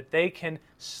and that they can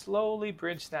slowly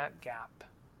bridge that gap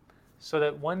so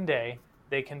that one day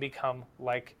they can become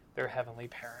like their heavenly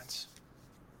parents.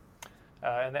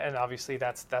 And obviously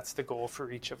that's the goal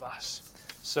for each of us.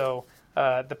 So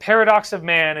the paradox of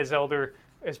man, as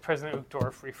President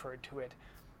Uchtdorf referred to it.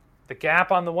 The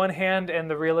gap on the one hand, and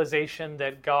the realization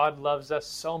that God loves us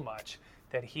so much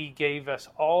that he gave us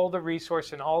all the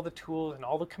resource and all the tools and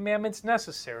all the commandments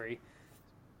necessary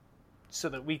so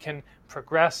that we can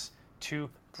progress to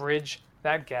bridge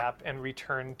that gap and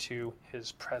return to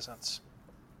his presence.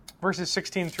 Verses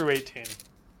 16 through 18.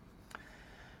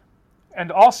 And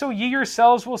also ye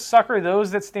yourselves will succor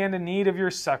those that stand in need of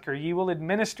your succor. Ye will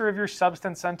administer of your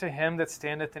substance unto him that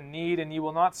standeth in need, and ye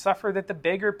will not suffer that the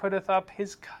beggar putteth up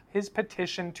his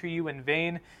petition to you in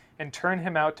vain, and turn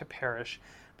him out to perish.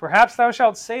 Perhaps thou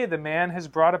shalt say, the man has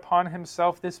brought upon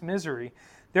himself this misery.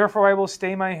 Therefore I will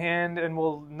stay my hand, and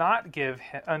will not give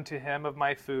unto him of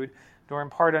my food, nor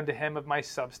impart unto him of my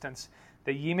substance,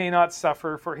 that ye may not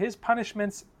suffer, for his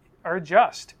punishments are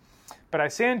just. But I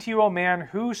say unto you, O man,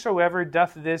 whosoever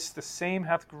doth this, the same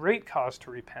hath great cause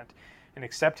to repent. And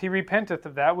except he repenteth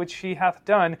of that which he hath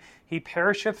done, he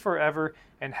perisheth forever,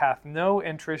 and hath no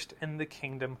interest in the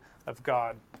kingdom of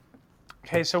God.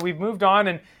 Okay, so we've moved on,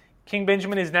 and King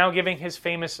Benjamin is now giving his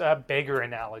famous beggar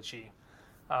analogy,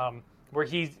 where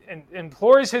he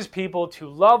implores his people to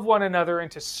love one another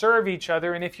and to serve each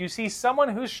other. And if you see someone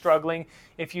who's struggling,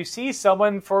 if you see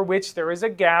someone for which there is a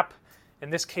gap, in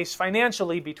this case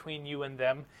financially, between you and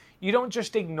them, you don't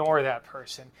just ignore that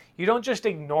person. You don't just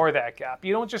ignore that gap.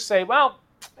 You don't just say, well,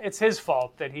 it's his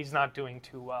fault that he's not doing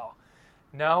too well.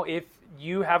 No, if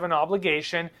you have an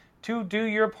obligation to do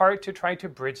your part to try to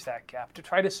bridge that gap, to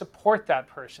try to support that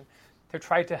person, to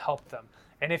try to help them.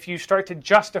 And if you start to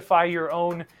justify your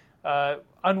own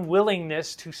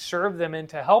unwillingness to serve them and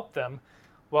to help them,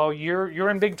 well,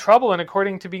 you're in big trouble. And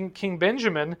according to King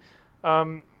Benjamin,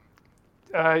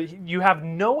 you have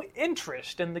no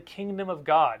interest in the kingdom of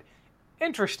God.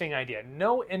 Interesting idea.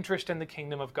 No interest in the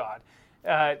kingdom of God.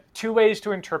 Two ways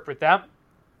to interpret that.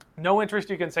 No interest,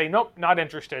 you can say, nope, not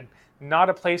interested. Not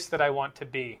a place that I want to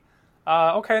be.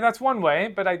 Okay, that's one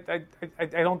way, but I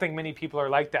don't think many people are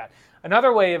like that.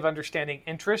 Another way of understanding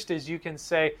interest is you can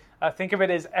say, think of it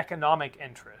as economic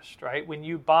interest, right? When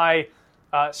you buy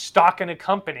stock in a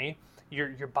company,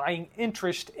 you're buying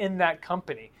interest in that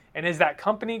company. And as that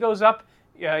company goes up,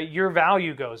 your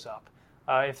value goes up.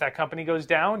 If that company goes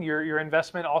down, your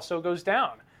investment also goes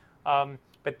down.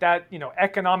 But that,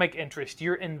 economic interest,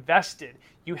 you're invested.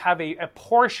 You have a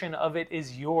portion of it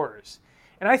is yours.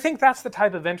 And I think that's the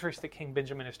type of interest that King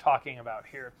Benjamin is talking about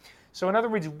here. So in other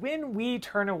words, when we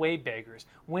turn away beggars,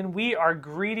 when we are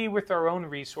greedy with our own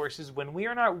resources, when we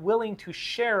are not willing to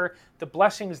share the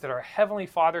blessings that our Heavenly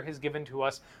Father has given to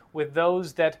us with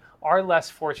those that are less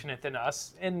fortunate than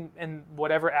us in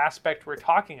whatever aspect we're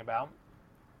talking about,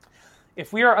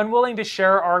 if we are unwilling to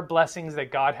share our blessings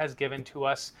that God has given to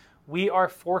us, we are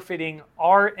forfeiting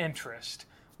our interest.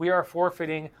 We are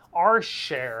forfeiting our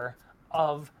share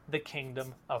of the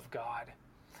kingdom of God.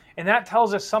 And that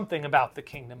tells us something about the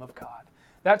kingdom of God.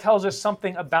 That tells us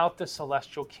something about the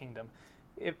celestial kingdom.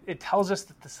 It tells us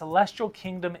that the celestial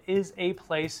kingdom is a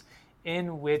place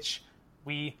in which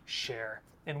we share,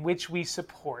 in which we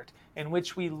support, in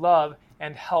which we love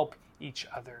and help each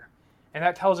other. And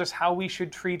that tells us how we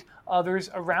should treat others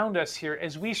around us here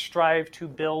as we strive to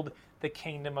build the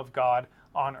kingdom of God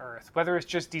on earth. Whether it's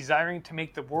just desiring to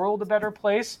make the world a better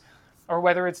place, or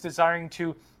whether it's desiring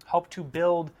to help to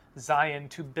build Zion,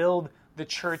 to build the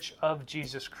church of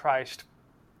Jesus Christ.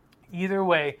 Either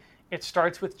way, it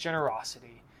starts with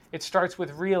generosity. It starts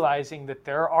with realizing that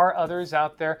there are others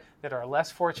out there that are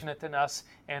less fortunate than us,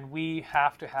 and we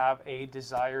have to have a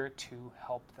desire to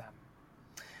help them.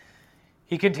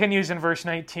 He continues in verse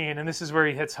 19, and this is where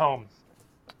he hits home.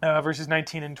 Verses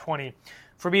 19 and 20.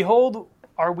 For behold,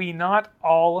 are we not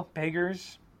all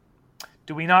beggars?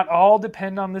 Do we not all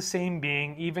depend on the same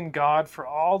being, even God, for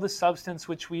all the substance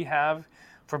which we have,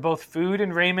 for both food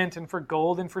and raiment, and for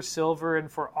gold and for silver,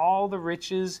 and for all the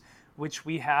riches which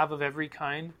we have of every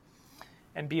kind?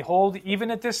 And behold, even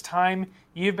at this time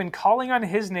ye have been calling on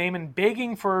his name and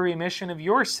begging for a remission of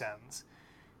your sins.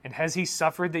 And has he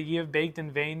suffered that ye have begged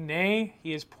in vain? Nay,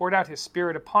 he has poured out his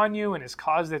Spirit upon you, and has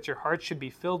caused that your hearts should be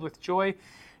filled with joy,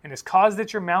 and has caused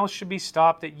that your mouths should be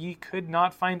stopped, that ye could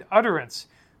not find utterance.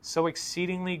 So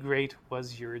exceedingly great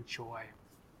was your joy.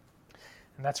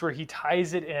 And that's where he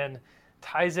ties in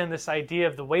this idea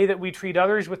of the way that we treat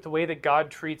others with the way that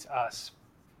God treats us.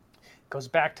 It goes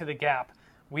back to the gap.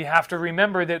 We have to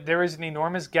remember that there is an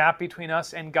enormous gap between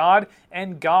us and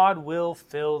God will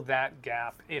fill that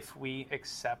gap if we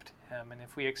accept him and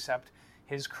if we accept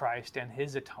his Christ and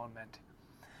his atonement.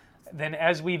 Then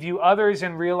as we view others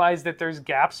and realize that there's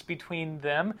gaps between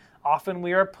them, often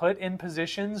we are put in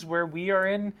positions where we are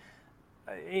in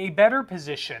a better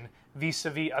position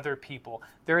vis-a-vis other people.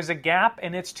 There is a gap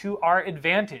and it's to our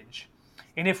advantage.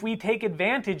 And if we take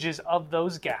advantages of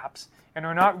those gaps and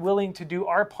are not willing to do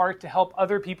our part to help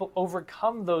other people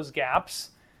overcome those gaps,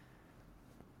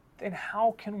 then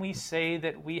how can we say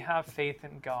that we have faith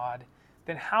in God?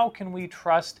 Then how can we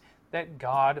trust that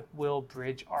God will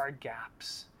bridge our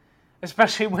gaps?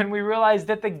 Especially when we realize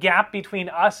that the gap between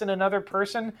us and another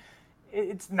person,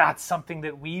 it's not something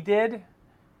that we did.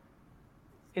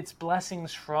 It's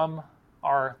blessings from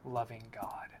our loving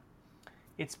God.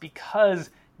 It's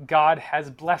because God has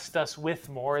blessed us with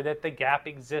more that the gap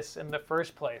exists in the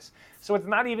first place. So it's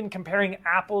not even comparing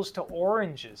apples to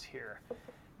oranges here.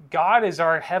 God is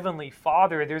our heavenly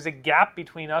Father. There's a gap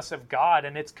between us and God,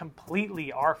 and it's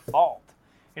completely our fault.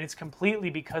 And it's completely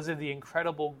because of the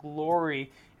incredible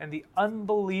glory and the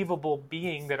unbelievable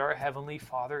being that our Heavenly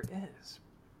Father is.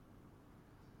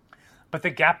 But the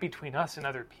gap between us and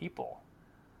other people,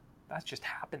 that's just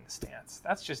happenstance.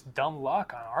 That's just dumb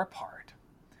luck on our part.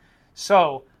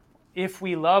 So, if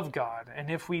we love God and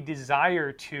if we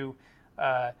desire to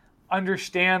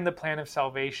understand the plan of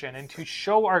salvation and to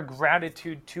show our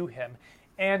gratitude to Him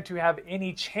and to have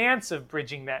any chance of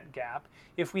bridging that gap,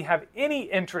 if we have any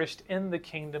interest in the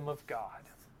kingdom of God,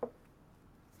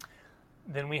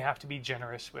 then we have to be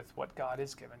generous with what God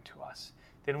has given to us.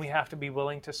 Then we have to be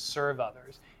willing to serve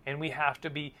others. And we have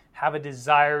to have a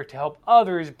desire to help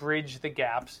others bridge the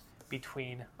gaps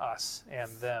between us and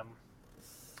them.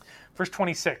 Verse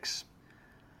 26.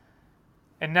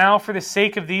 And now for the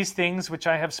sake of these things which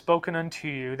I have spoken unto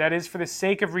you, that is, for the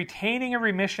sake of retaining a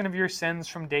remission of your sins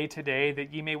from day to day,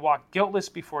 that ye may walk guiltless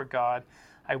before God,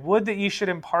 I would that ye should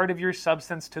impart of your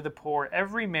substance to the poor,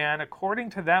 every man according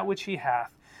to that which he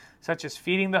hath, such as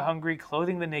feeding the hungry,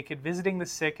 clothing the naked, visiting the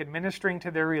sick, administering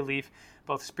to their relief,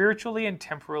 both spiritually and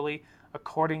temporally,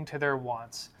 according to their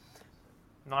wants.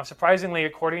 Not surprisingly,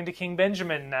 according to King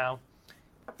Benjamin now,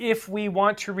 if we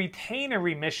want to retain a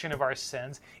remission of our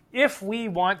sins, if we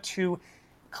want to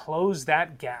close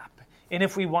that gap, and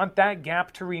if we want that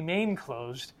gap to remain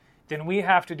closed, then we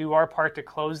have to do our part to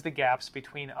close the gaps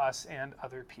between us and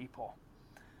other people.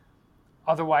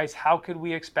 Otherwise, how could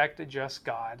we expect a just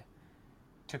God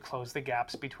to close the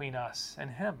gaps between us and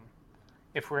Him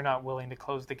if we're not willing to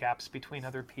close the gaps between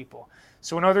other people?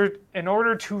 So in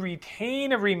order to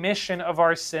retain a remission of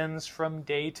our sins from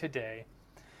day to day,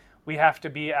 we have to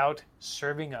be out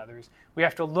serving others. We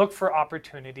have to look for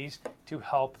opportunities to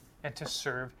help and to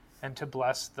serve and to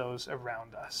bless those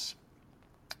around us.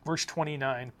 Verse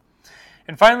 29.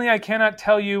 And finally, I cannot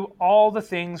tell you all the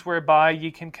things whereby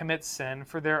ye can commit sin,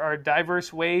 for there are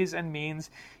diverse ways and means,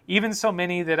 even so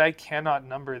many that I cannot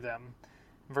number them.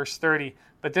 Verse 30.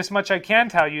 But this much I can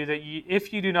tell you, that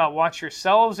if you do not watch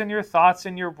yourselves and your thoughts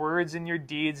and your words and your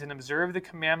deeds, and observe the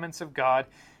commandments of God,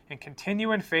 and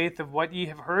continue in faith of what ye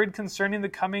have heard concerning the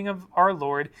coming of our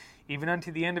Lord, even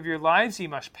unto the end of your lives ye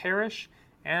must perish.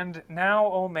 And now,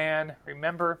 O man,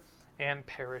 remember and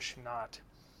perish not.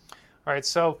 All right,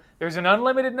 so there's an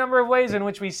unlimited number of ways in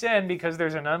which we sin, because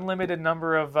there's an unlimited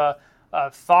number of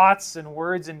thoughts and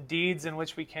words and deeds in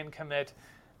which we can commit,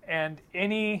 and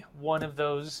any one of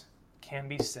those can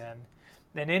be sin.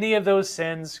 Then any of those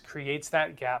sins creates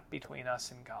that gap between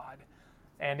us and God.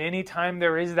 And anytime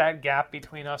there is that gap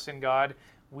between us and God,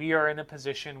 we are in a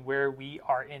position where we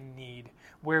are in need,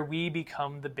 where we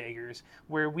become the beggars,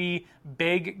 where we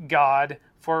beg God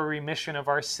for a remission of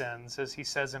our sins, as he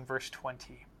says in verse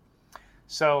 20.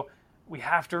 So we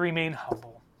have to remain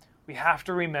humble. We have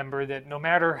to remember that no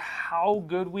matter how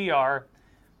good we are,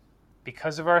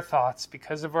 because of our thoughts,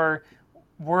 because of our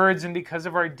words, and because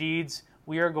of our deeds,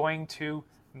 we are going to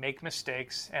make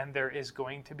mistakes, and there is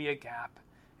going to be a gap.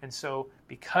 And so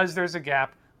because there's a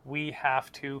gap, we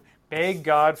have to beg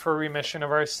God for remission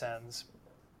of our sins,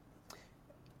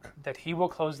 that he will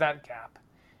close that gap.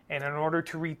 And in order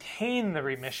to retain the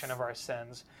remission of our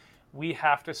sins, we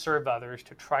have to serve others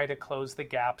to try to close the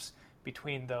gaps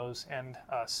between those and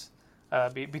us,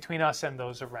 between us and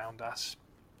those around us.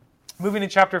 Moving to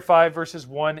chapter 5, verses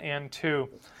 1 and 2.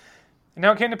 And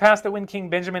now it came to pass that when King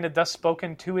Benjamin had thus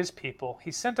spoken to his people,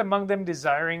 he sent among them,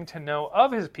 desiring to know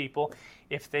of his people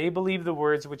if they believed the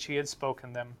words which he had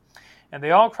spoken them. And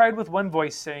they all cried with one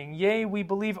voice, saying, Yea, we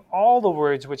believe all the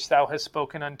words which thou hast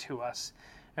spoken unto us.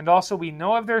 And also we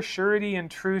know of their surety and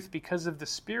truth, because of the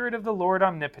Spirit of the Lord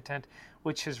omnipotent,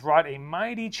 which has wrought a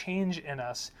mighty change in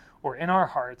us, or in our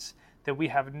hearts, that we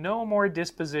have no more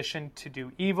disposition to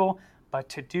do evil, but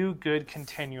to do good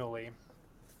continually.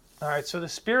 All right, so the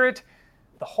Spirit,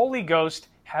 the Holy Ghost,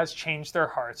 has changed their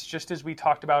hearts. Just as we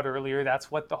talked about earlier,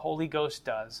 that's what the Holy Ghost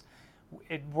does.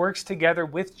 It works together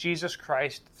with Jesus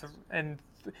Christ, and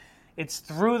it's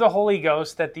through the Holy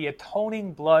Ghost that the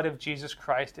atoning blood of Jesus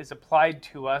Christ is applied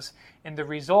to us, and the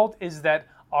result is that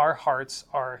our hearts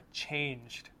are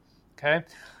changed. Okay?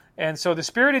 And so the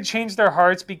Spirit had changed their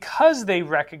hearts because they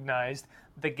recognized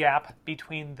the gap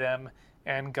between them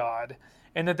and God,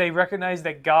 and that they recognized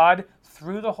that God,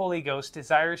 through the Holy Ghost,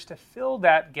 desires to fill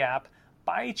that gap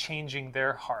by changing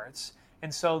their hearts.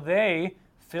 And so they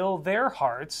fill their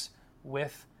hearts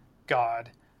with God.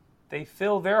 They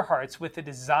fill their hearts with the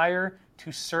desire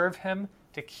to serve him,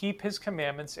 to keep his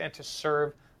commandments, and to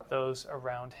serve those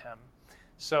around him.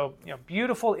 So,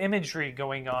 beautiful imagery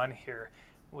going on here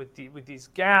with these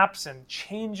gaps and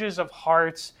changes of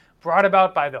hearts brought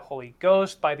about by the Holy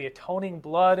Ghost, by the atoning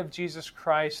blood of Jesus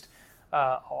Christ.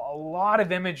 A lot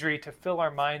of imagery to fill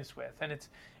our minds with. And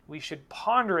we should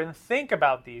ponder and think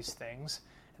about these things,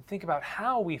 and think about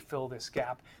how we fill this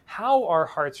gap, how our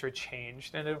hearts are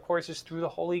changed. And of course, it's through the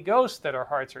Holy Ghost that our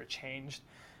hearts are changed.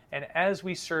 And as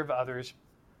we serve others,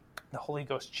 the Holy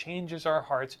Ghost changes our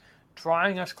hearts,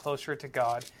 drawing us closer to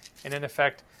God, and in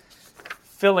effect,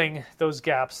 filling those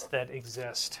gaps that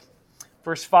exist.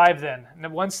 Verse 5 then,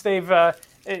 once they've,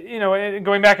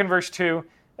 going back in verse 2,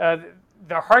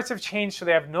 their hearts have changed, so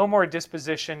they have no more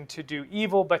disposition to do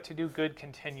evil, but to do good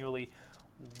continually.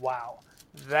 Wow.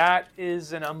 That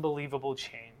is an unbelievable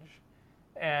change.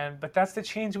 But that's the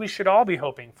change we should all be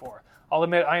hoping for. I'll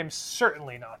admit, I am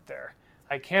certainly not there.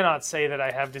 I cannot say that I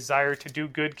have desire to do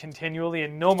good continually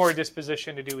and no more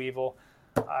disposition to do evil.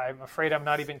 I'm afraid I'm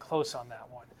not even close on that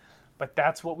one. But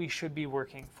that's what we should be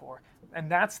working for. And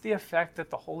that's the effect that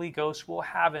the Holy Ghost will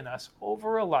have in us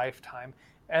over a lifetime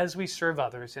as we serve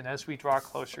others and as we draw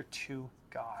closer to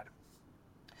God.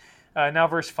 Now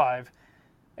verse 5.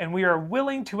 And we are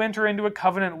willing to enter into a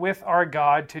covenant with our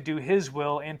God to do his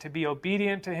will and to be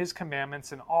obedient to his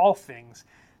commandments in all things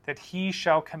that he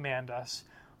shall command us.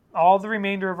 all the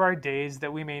remainder of our days,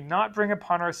 that we may not bring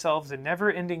upon ourselves a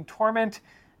never-ending torment,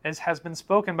 as has been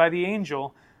spoken by the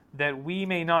angel, that we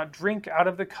may not drink out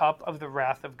of the cup of the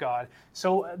wrath of God.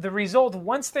 So the result,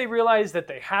 once they realized that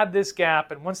they had this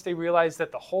gap, and once they realized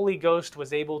that the Holy Ghost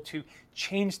was able to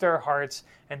change their hearts,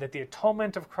 and that the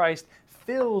atonement of Christ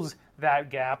fills that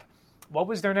gap, what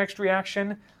was their next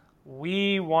reaction?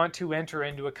 We want to enter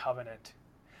into a covenant.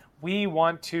 We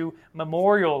want to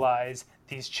memorialize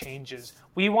these changes.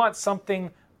 We want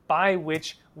something by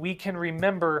which we can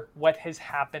remember what has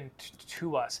happened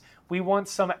to us. We want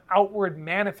some outward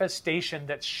manifestation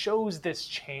that shows this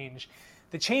change.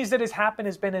 The change that has happened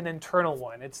has been an internal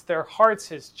one. It's their hearts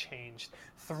has changed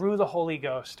through the Holy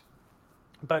Ghost.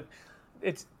 But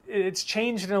it's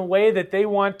changed in a way that they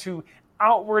want to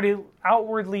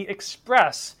outwardly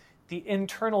express the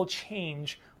internal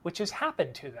change which has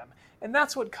happened to them. And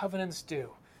that's what covenants do.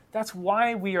 That's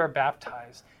why we are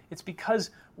baptized. It's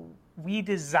because we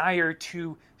desire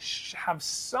to have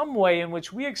some way in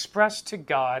which we express to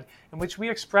God, in which we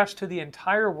express to the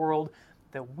entire world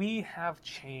that we have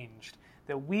changed,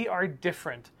 that we are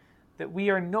different, that we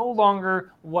are no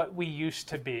longer what we used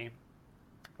to be.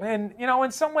 And,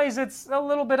 in some ways it's a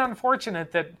little bit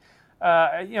unfortunate that,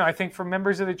 I think for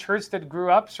members of the church that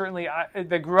grew up,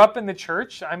 that grew up in the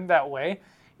church, I'm that way.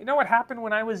 You know what happened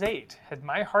when I was 8? Had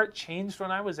my heart changed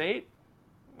when I was 8?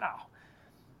 No.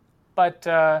 But,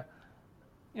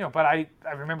 but I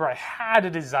remember I had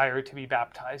a desire to be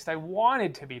baptized. I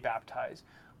wanted to be baptized.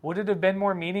 Would it have been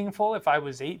more meaningful if I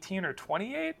was 18 or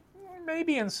 28?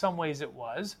 Maybe in some ways it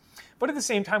was. But at the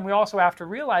same time, we also have to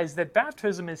realize that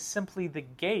baptism is simply the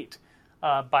gate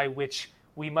by which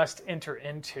we must enter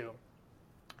into.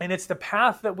 And it's the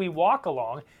path that we walk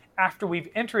along after we've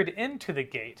entered into the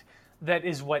gate that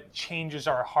is what changes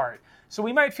our heart. So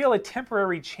we might feel a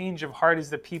temporary change of heart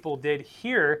as the people did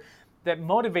here that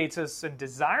motivates us and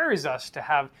desires us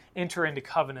to enter into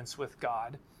covenants with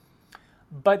God.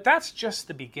 But that's just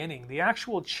the beginning. The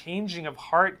actual changing of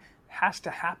heart has to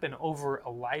happen over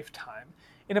a lifetime.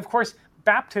 And of course,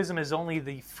 baptism is only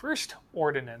the first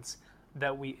ordinance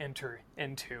that we enter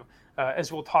into,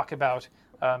 as we'll talk about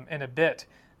in a bit.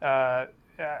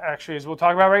 Actually, as we'll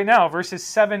talk about right now, verses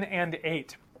 7 and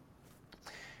 8.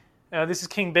 This is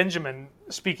King Benjamin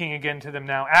speaking again to them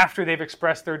now, after they've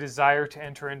expressed their desire to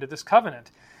enter into this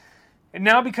covenant. And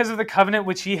now because of the covenant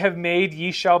which ye have made,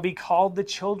 ye shall be called the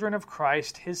children of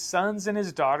Christ, his sons and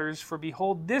his daughters, for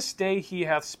behold, this day he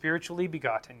hath spiritually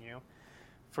begotten you.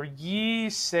 For ye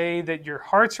say that your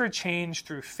hearts are changed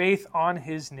through faith on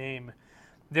his name.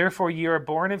 Therefore ye are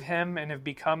born of him, and have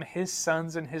become his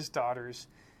sons and his daughters.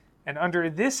 And under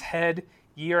this head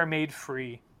ye are made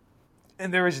free.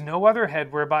 And there is no other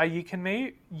head whereby ye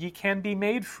can be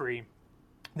made free.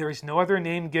 There is no other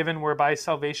name given whereby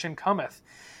salvation cometh.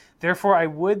 Therefore I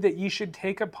would that ye should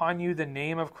take upon you the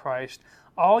name of Christ,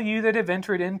 all you that have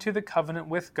entered into the covenant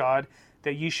with God,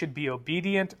 that ye should be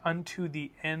obedient unto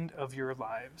the end of your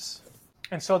lives.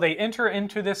 And so they enter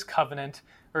into this covenant,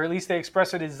 or at least they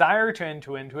express a desire to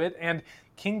enter into it, and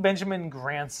King Benjamin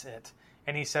grants it.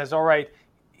 And he says, all right,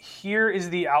 here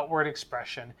is the outward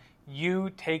expression.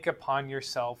 You take upon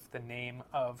yourself the name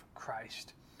of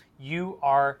Christ. You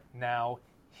are now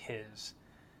his.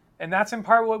 And that's in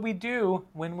part what we do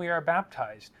when we are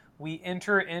baptized. We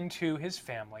enter into his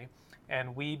family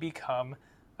and we become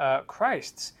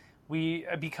Christ's. We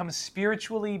become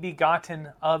spiritually begotten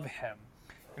of him.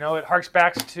 It harks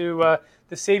back to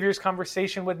the Savior's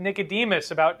conversation with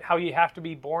Nicodemus about how you have to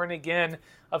be born again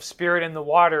of spirit and the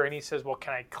water. And he says, well,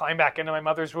 can I climb back into my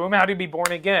mother's womb? How do you be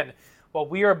born again? Well,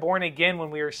 we are born again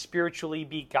when we are spiritually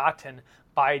begotten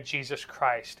by Jesus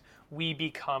Christ. We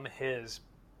become his.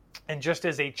 And just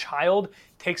as a child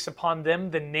takes upon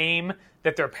them the name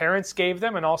that their parents gave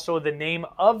them and also the name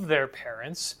of their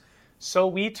parents, so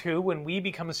we too, when we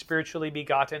become spiritually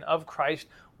begotten of Christ,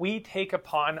 we take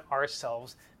upon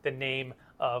ourselves the name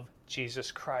of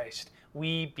Jesus Christ.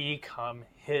 We become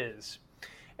his.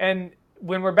 And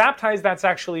when we're baptized, that's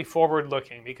actually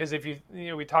forward-looking, because if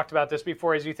we talked about this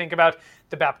before, as you think about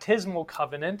the baptismal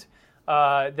covenant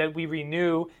that we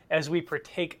renew as we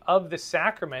partake of the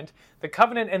sacrament, the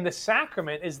covenant and the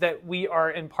sacrament is that we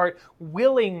are in part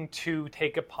willing to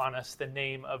take upon us the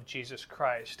name of Jesus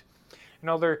Christ.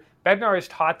 Elder Bednar has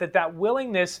taught that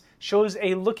willingness shows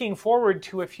a looking forward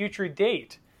to a future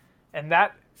date, and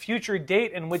that future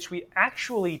date in which we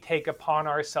actually take upon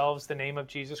ourselves the name of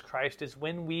Jesus Christ is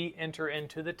when we enter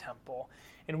into the temple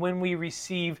and when we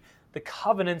receive the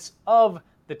covenants of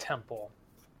the temple.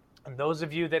 And those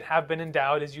of you that have been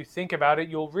endowed, as you think about it,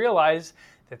 you'll realize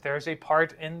that there's a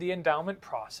part in the endowment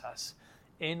process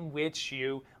in which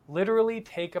you literally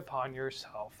take upon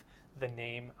yourself the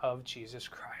name of Jesus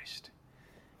Christ.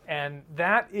 And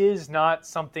that is not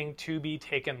something to be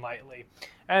taken lightly.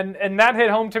 And that hit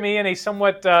home to me in a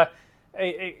somewhat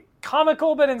a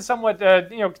comical, but in somewhat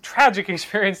tragic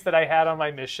experience that I had on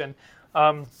my mission.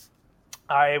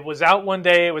 I was out one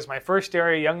day. It was my first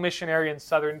area, young missionary in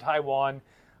southern Taiwan,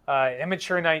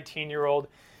 immature 19-year-old.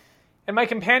 And my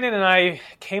companion and I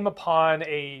came upon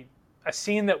a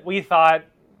scene that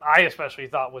I especially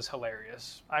thought was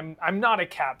hilarious. I'm not a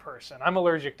cat person. I'm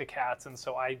allergic to cats, and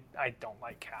so I don't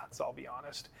like cats, I'll be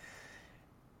honest.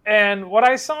 And what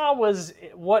I saw was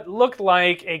what looked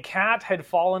like a cat had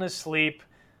fallen asleep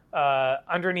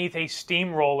underneath a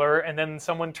steamroller, and then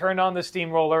someone turned on the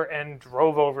steamroller and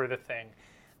drove over the thing.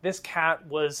 This cat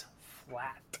was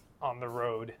flat on the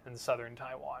road in southern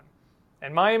Taiwan.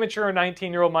 And my immature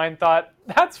 19-year-old mind thought,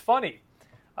 that's funny,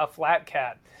 a flat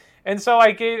cat. And so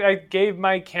I gave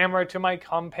my camera to my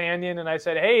companion, and I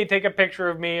said, hey, take a picture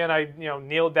of me. And I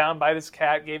kneeled down by this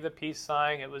cat, gave the peace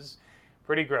sign. It was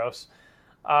pretty gross.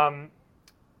 And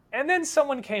then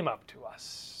someone came up to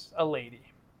us, a lady.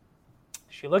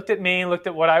 She looked at me, looked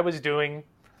at what I was doing,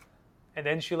 and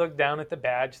then she looked down at the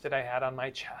badge that I had on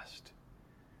my chest.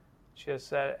 She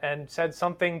said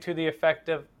something to the effect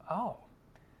of, oh,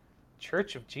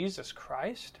 Church of Jesus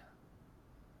Christ?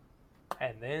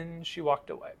 And then she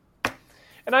walked away.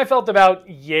 And I felt about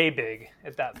yay big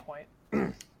at that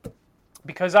point.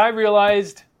 Because I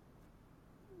realized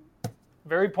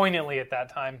very poignantly at that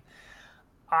time,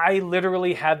 I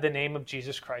literally had the name of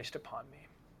Jesus Christ upon me.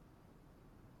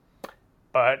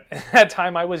 But at that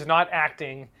time, I was not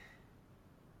acting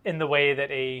in the way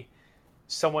that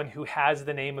someone who has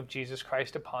the name of Jesus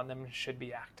Christ upon them should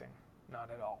be acting. Not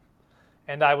at all.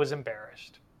 And I was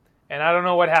embarrassed. And I don't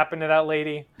know what happened to that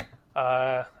lady.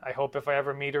 I hope if I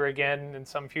ever meet her again in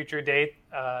some future date,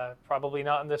 probably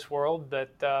not in this world,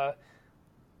 that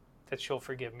she'll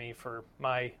forgive me for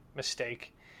my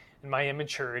mistake and my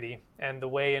immaturity and the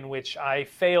way in which I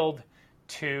failed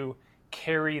to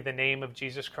carry the name of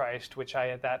Jesus Christ, which I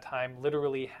at that time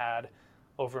literally had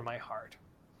over my heart.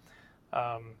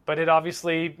 But it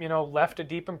obviously, left a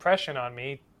deep impression on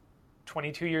me.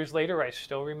 22 years later, I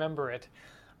still remember it.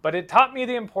 But it taught me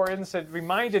the importance. It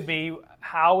reminded me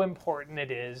how important it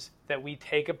is that we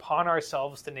take upon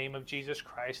ourselves the name of Jesus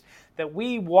Christ, that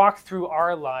we walk through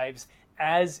our lives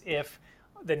as if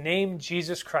the name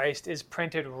Jesus Christ is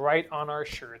printed right on our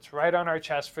shirts, right on our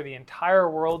chest for the entire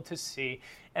world to see,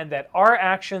 and that our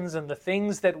actions and the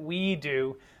things that we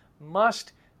do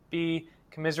must be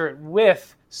commiserate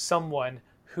with someone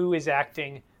who is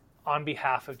acting on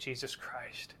behalf of Jesus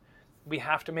Christ. We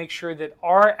have to make sure that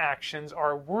our actions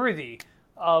are worthy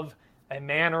of a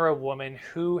man or a woman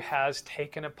who has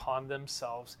taken upon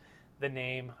themselves the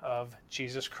name of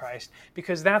Jesus Christ.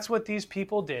 Because that's what these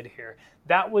people did here.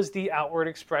 That was the outward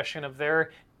expression of the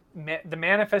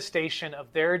manifestation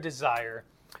of their desire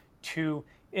to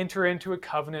enter into a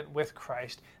covenant with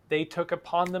Christ. They took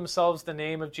upon themselves the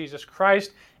name of Jesus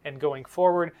Christ, and going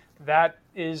forward, that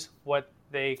is what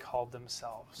they called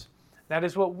themselves. That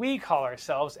is what we call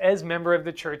ourselves as member of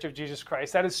the Church of Jesus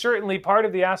Christ. That is certainly part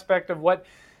of the aspect of what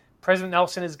President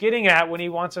Nelson is getting at when he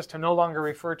wants us to no longer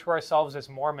refer to ourselves as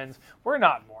Mormons. We're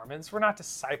not Mormons. We're not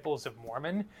disciples of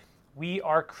Mormon. We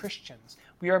are Christians.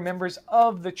 We are members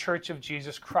of the Church of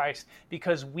Jesus Christ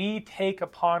because we take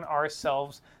upon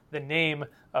ourselves the name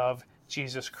of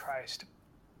Jesus Christ.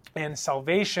 And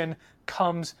salvation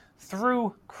comes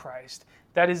through Christ.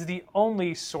 That is the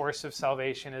only source of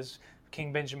salvation, as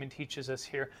King Benjamin teaches us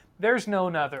here. There's no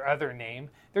other name.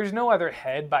 There's no other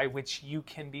head by which you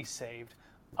can be saved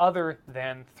other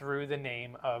than through the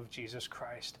name of Jesus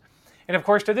Christ. And of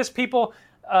course, to this people,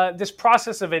 this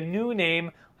process of a new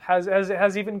name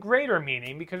has even greater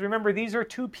meaning, because remember, these are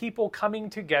two people coming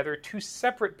together, two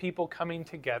separate people coming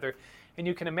together. And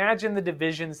you can imagine the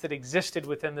divisions that existed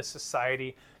within the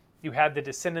society. You had the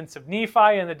descendants of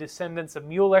Nephi and the descendants of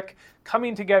Mulek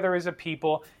coming together as a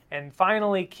people. And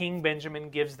finally, King Benjamin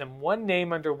gives them one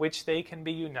name under which they can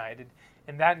be united.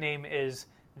 And that name is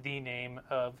the name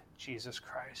of Jesus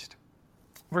Christ.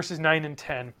 Verses 9 and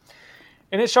 10.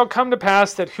 And it shall come to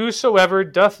pass that whosoever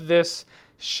doth this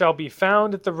shall be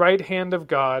found at the right hand of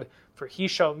God, for he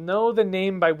shall know the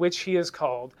name by which he is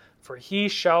called, for he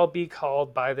shall be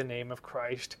called by the name of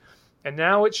Christ. And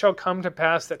now it shall come to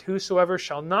pass that whosoever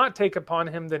shall not take upon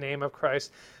him the name of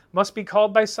Christ must be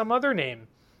called by some other name.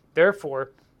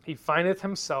 Therefore, he findeth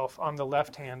himself on the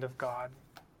left hand of God.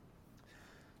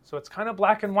 So it's kind of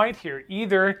black and white here.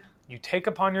 Either you take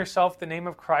upon yourself the name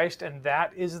of Christ, and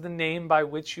that is the name by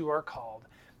which you are called.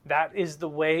 That is the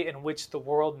way in which the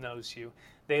world knows you.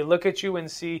 They look at you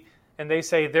and see, and they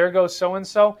say, there goes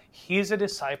so-and-so. He's a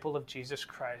disciple of Jesus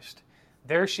Christ.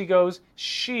 There she goes.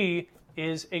 She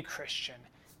is a Christian.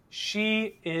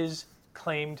 She is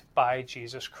claimed by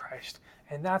Jesus Christ.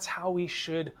 And that's how we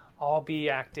should all be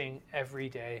acting every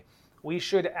day. We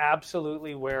should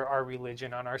absolutely wear our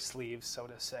religion on our sleeves, so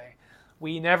to say.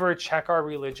 We never check our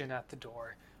religion at the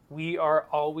door. We are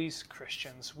always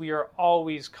Christians. We are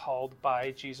always called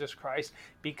by Jesus Christ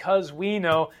because we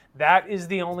know that is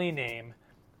the only name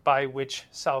by which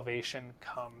salvation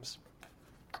comes.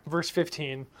 Verse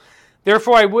 15,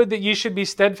 therefore I would that ye should be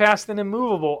steadfast and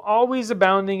immovable, always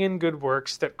abounding in good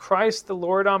works, that Christ the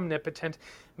Lord omnipotent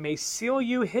may seal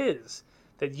you his,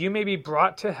 that you may be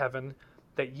brought to heaven,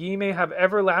 that ye may have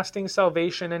everlasting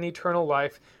salvation and eternal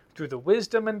life, through the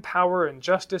wisdom and power and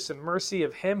justice and mercy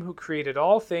of him who created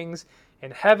all things in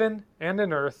heaven and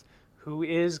in earth, who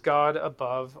is God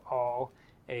above all.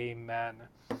 Amen.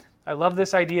 I love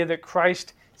this idea that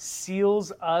Christ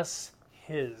seals us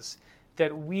his,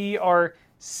 that we are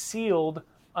sealed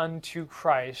unto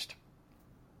Christ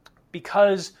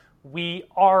because we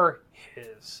are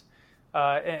his.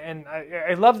 And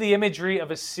I love the imagery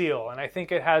of a seal, and I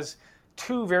think it has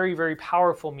two very, very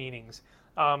powerful meanings.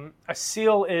 A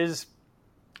seal is,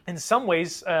 in some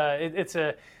ways, it's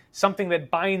something that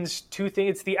binds two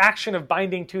things. It's the action of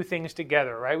binding two things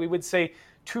together, right? We would say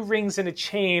two rings in a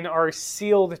chain are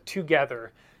sealed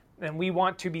together, and we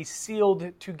want to be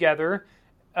sealed together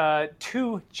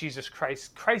to Jesus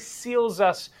Christ. Christ seals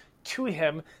us to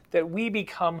him, that we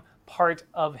become part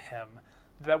of him,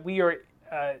 that we are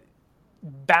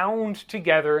bound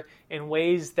together in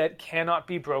ways that cannot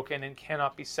be broken and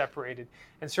cannot be separated.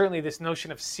 And certainly this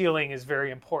notion of sealing is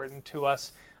very important to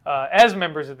us as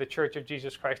members of the Church of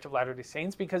Jesus Christ of Latter-day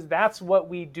Saints, because that's what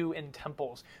we do in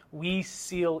temples. We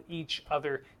seal each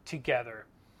other together.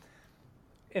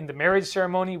 In the marriage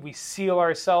ceremony, we seal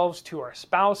ourselves to our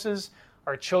spouses.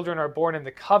 Our children are born in the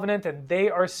covenant, and they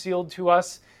are sealed to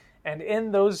us. And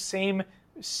in those same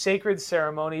sacred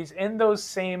ceremonies, in those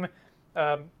same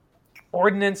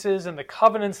ordinances and the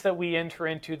covenants that we enter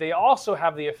into, they also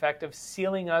have the effect of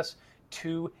sealing us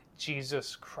to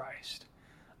Jesus Christ.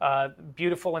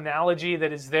 Beautiful analogy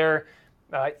that is there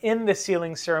in the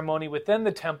sealing ceremony within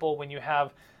the temple, when you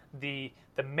have the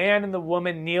man and the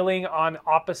woman kneeling on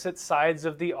opposite sides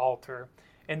of the altar.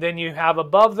 And then you have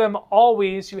above them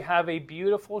always, you have a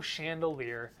beautiful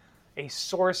chandelier, a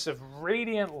source of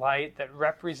radiant light that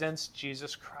represents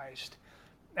Jesus Christ.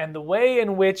 And the way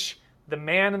in which the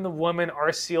man and the woman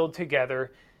are sealed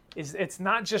together it's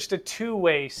not just a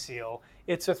two-way seal,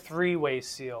 it's a three-way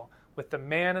seal, with the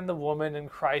man and the woman and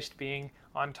Christ being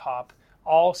on top,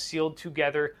 all sealed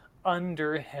together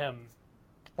under him.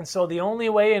 And so the only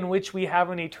way in which we have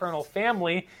an eternal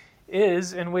family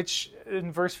is,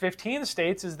 in verse 15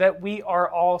 states, is that we are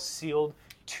all sealed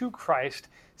to Christ,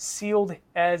 sealed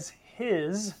as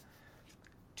his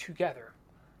together.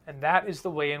 And that is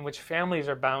the way in which families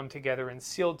are bound together and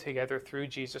sealed together through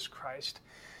Jesus Christ.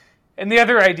 And the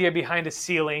other idea behind a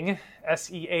sealing,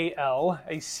 S-E-A-L,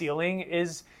 a sealing,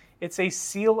 is it's a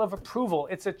seal of approval.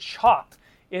 It's a chop.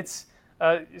 It's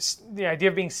the idea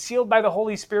of being sealed by the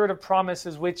Holy Spirit of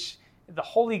promises, which the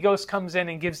Holy Ghost comes in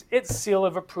and gives its seal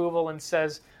of approval and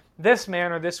says, this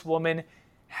man or this woman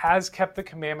has kept the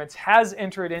commandments, has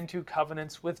entered into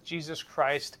covenants with Jesus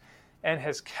Christ, and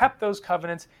has kept those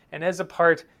covenants, and as a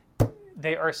part,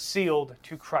 they are sealed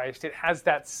to Christ. It has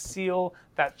that seal,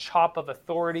 that chop of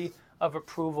authority, of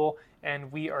approval,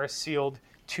 and we are sealed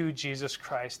to Jesus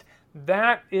Christ.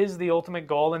 That is the ultimate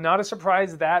goal, and not a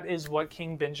surprise, that is what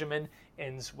King Benjamin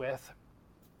ends with.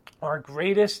 Our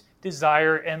greatest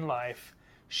desire in life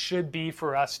should be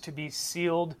for us to be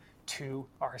sealed to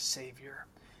our Savior,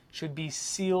 should be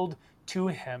sealed to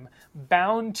him,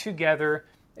 bound together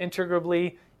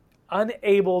integrably,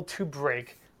 unable to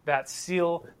break that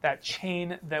seal, that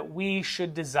chain that we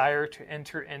should desire to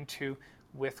enter into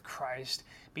with Christ.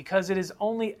 Because it is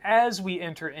only as we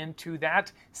enter into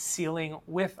that sealing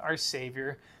with our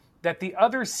Savior that the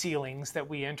other sealings that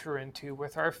we enter into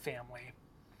with our family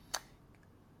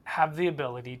have the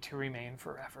ability to remain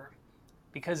forever.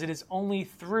 Because it is only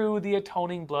through the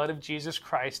atoning blood of Jesus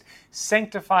Christ,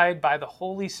 sanctified by the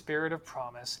Holy Spirit of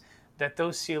promise, that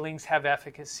those sealings have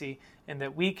efficacy, and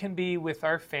that we can be with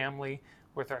our family,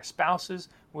 with our spouses,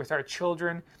 with our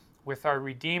children, with our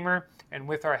Redeemer, and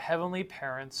with our heavenly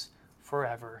parents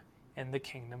forever in the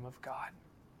kingdom of God.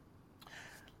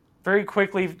 Very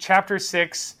quickly, chapter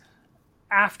 6,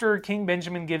 after King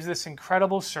Benjamin gives this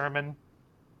incredible sermon,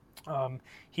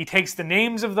 he takes the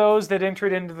names of those that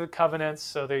entered into the covenants,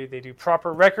 so they do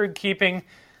proper record keeping.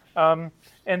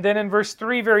 And then in verse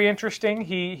 3, very interesting,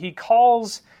 he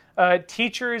calls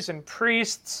teachers and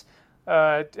priests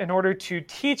in order to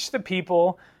teach the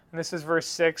people, and this is verse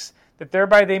 6, that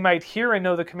thereby they might hear and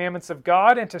know the commandments of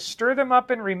God, and to stir them up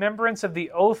in remembrance of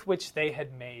the oath which they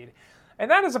had made. And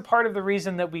that is a part of the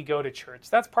reason that we go to church.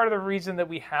 That's part of the reason that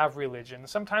we have religion.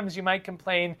 Sometimes you might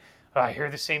complain, oh, I hear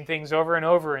the same things over and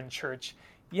over in church.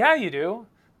 Yeah, you do.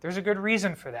 There's a good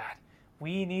reason for that.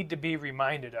 We need to be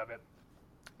reminded of it.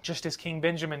 Just as King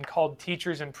Benjamin called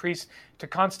teachers and priests to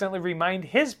constantly remind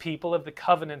his people of the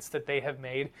covenants that they have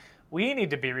made, we need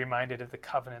to be reminded of the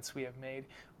covenants we have made.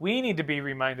 We need to be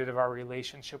reminded of our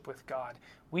relationship with God.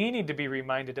 We need to be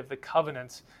reminded of the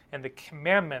covenants and the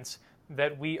commandments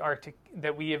that we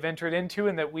have entered into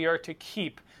and that we are to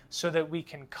keep, so that we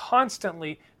can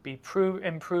constantly be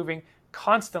improving,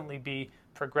 constantly be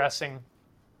progressing,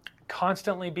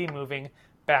 constantly be moving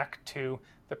back to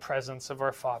the presence of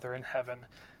our Father in heaven.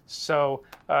 So,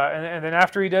 and then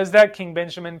after he does that, King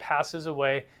Benjamin passes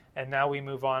away, and now we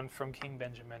move on from King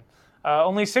Benjamin.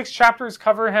 Only 6 chapters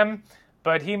cover him,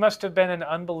 but he must have been an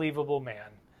unbelievable man.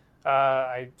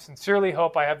 I sincerely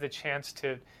hope I have the chance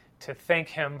to thank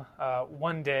him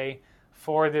one day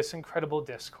for this incredible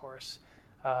discourse,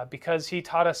 because he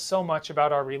taught us so much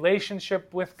about our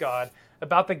relationship with God,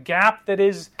 about the gap that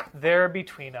is there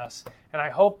between us. And I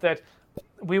hope that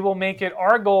we will make it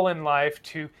our goal in life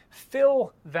to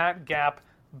fill that gap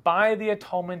by the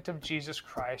atonement of Jesus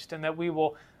Christ, and that we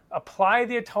will apply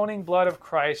the atoning blood of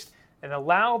Christ and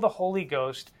allow the Holy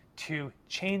Ghost to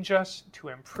change us, to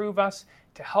improve us,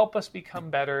 to help us become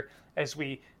better as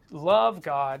we love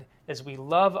God, as we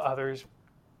love others,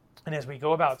 and as we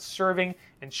go about serving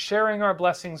and sharing our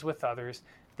blessings with others,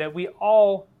 that we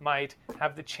all might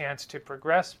have the chance to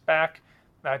progress back,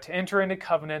 to enter into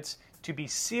covenants, to be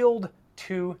sealed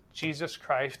to Jesus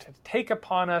Christ, to take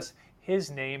upon us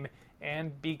his name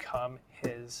and become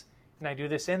his. And I do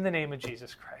this in the name of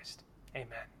Jesus Christ.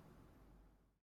 Amen.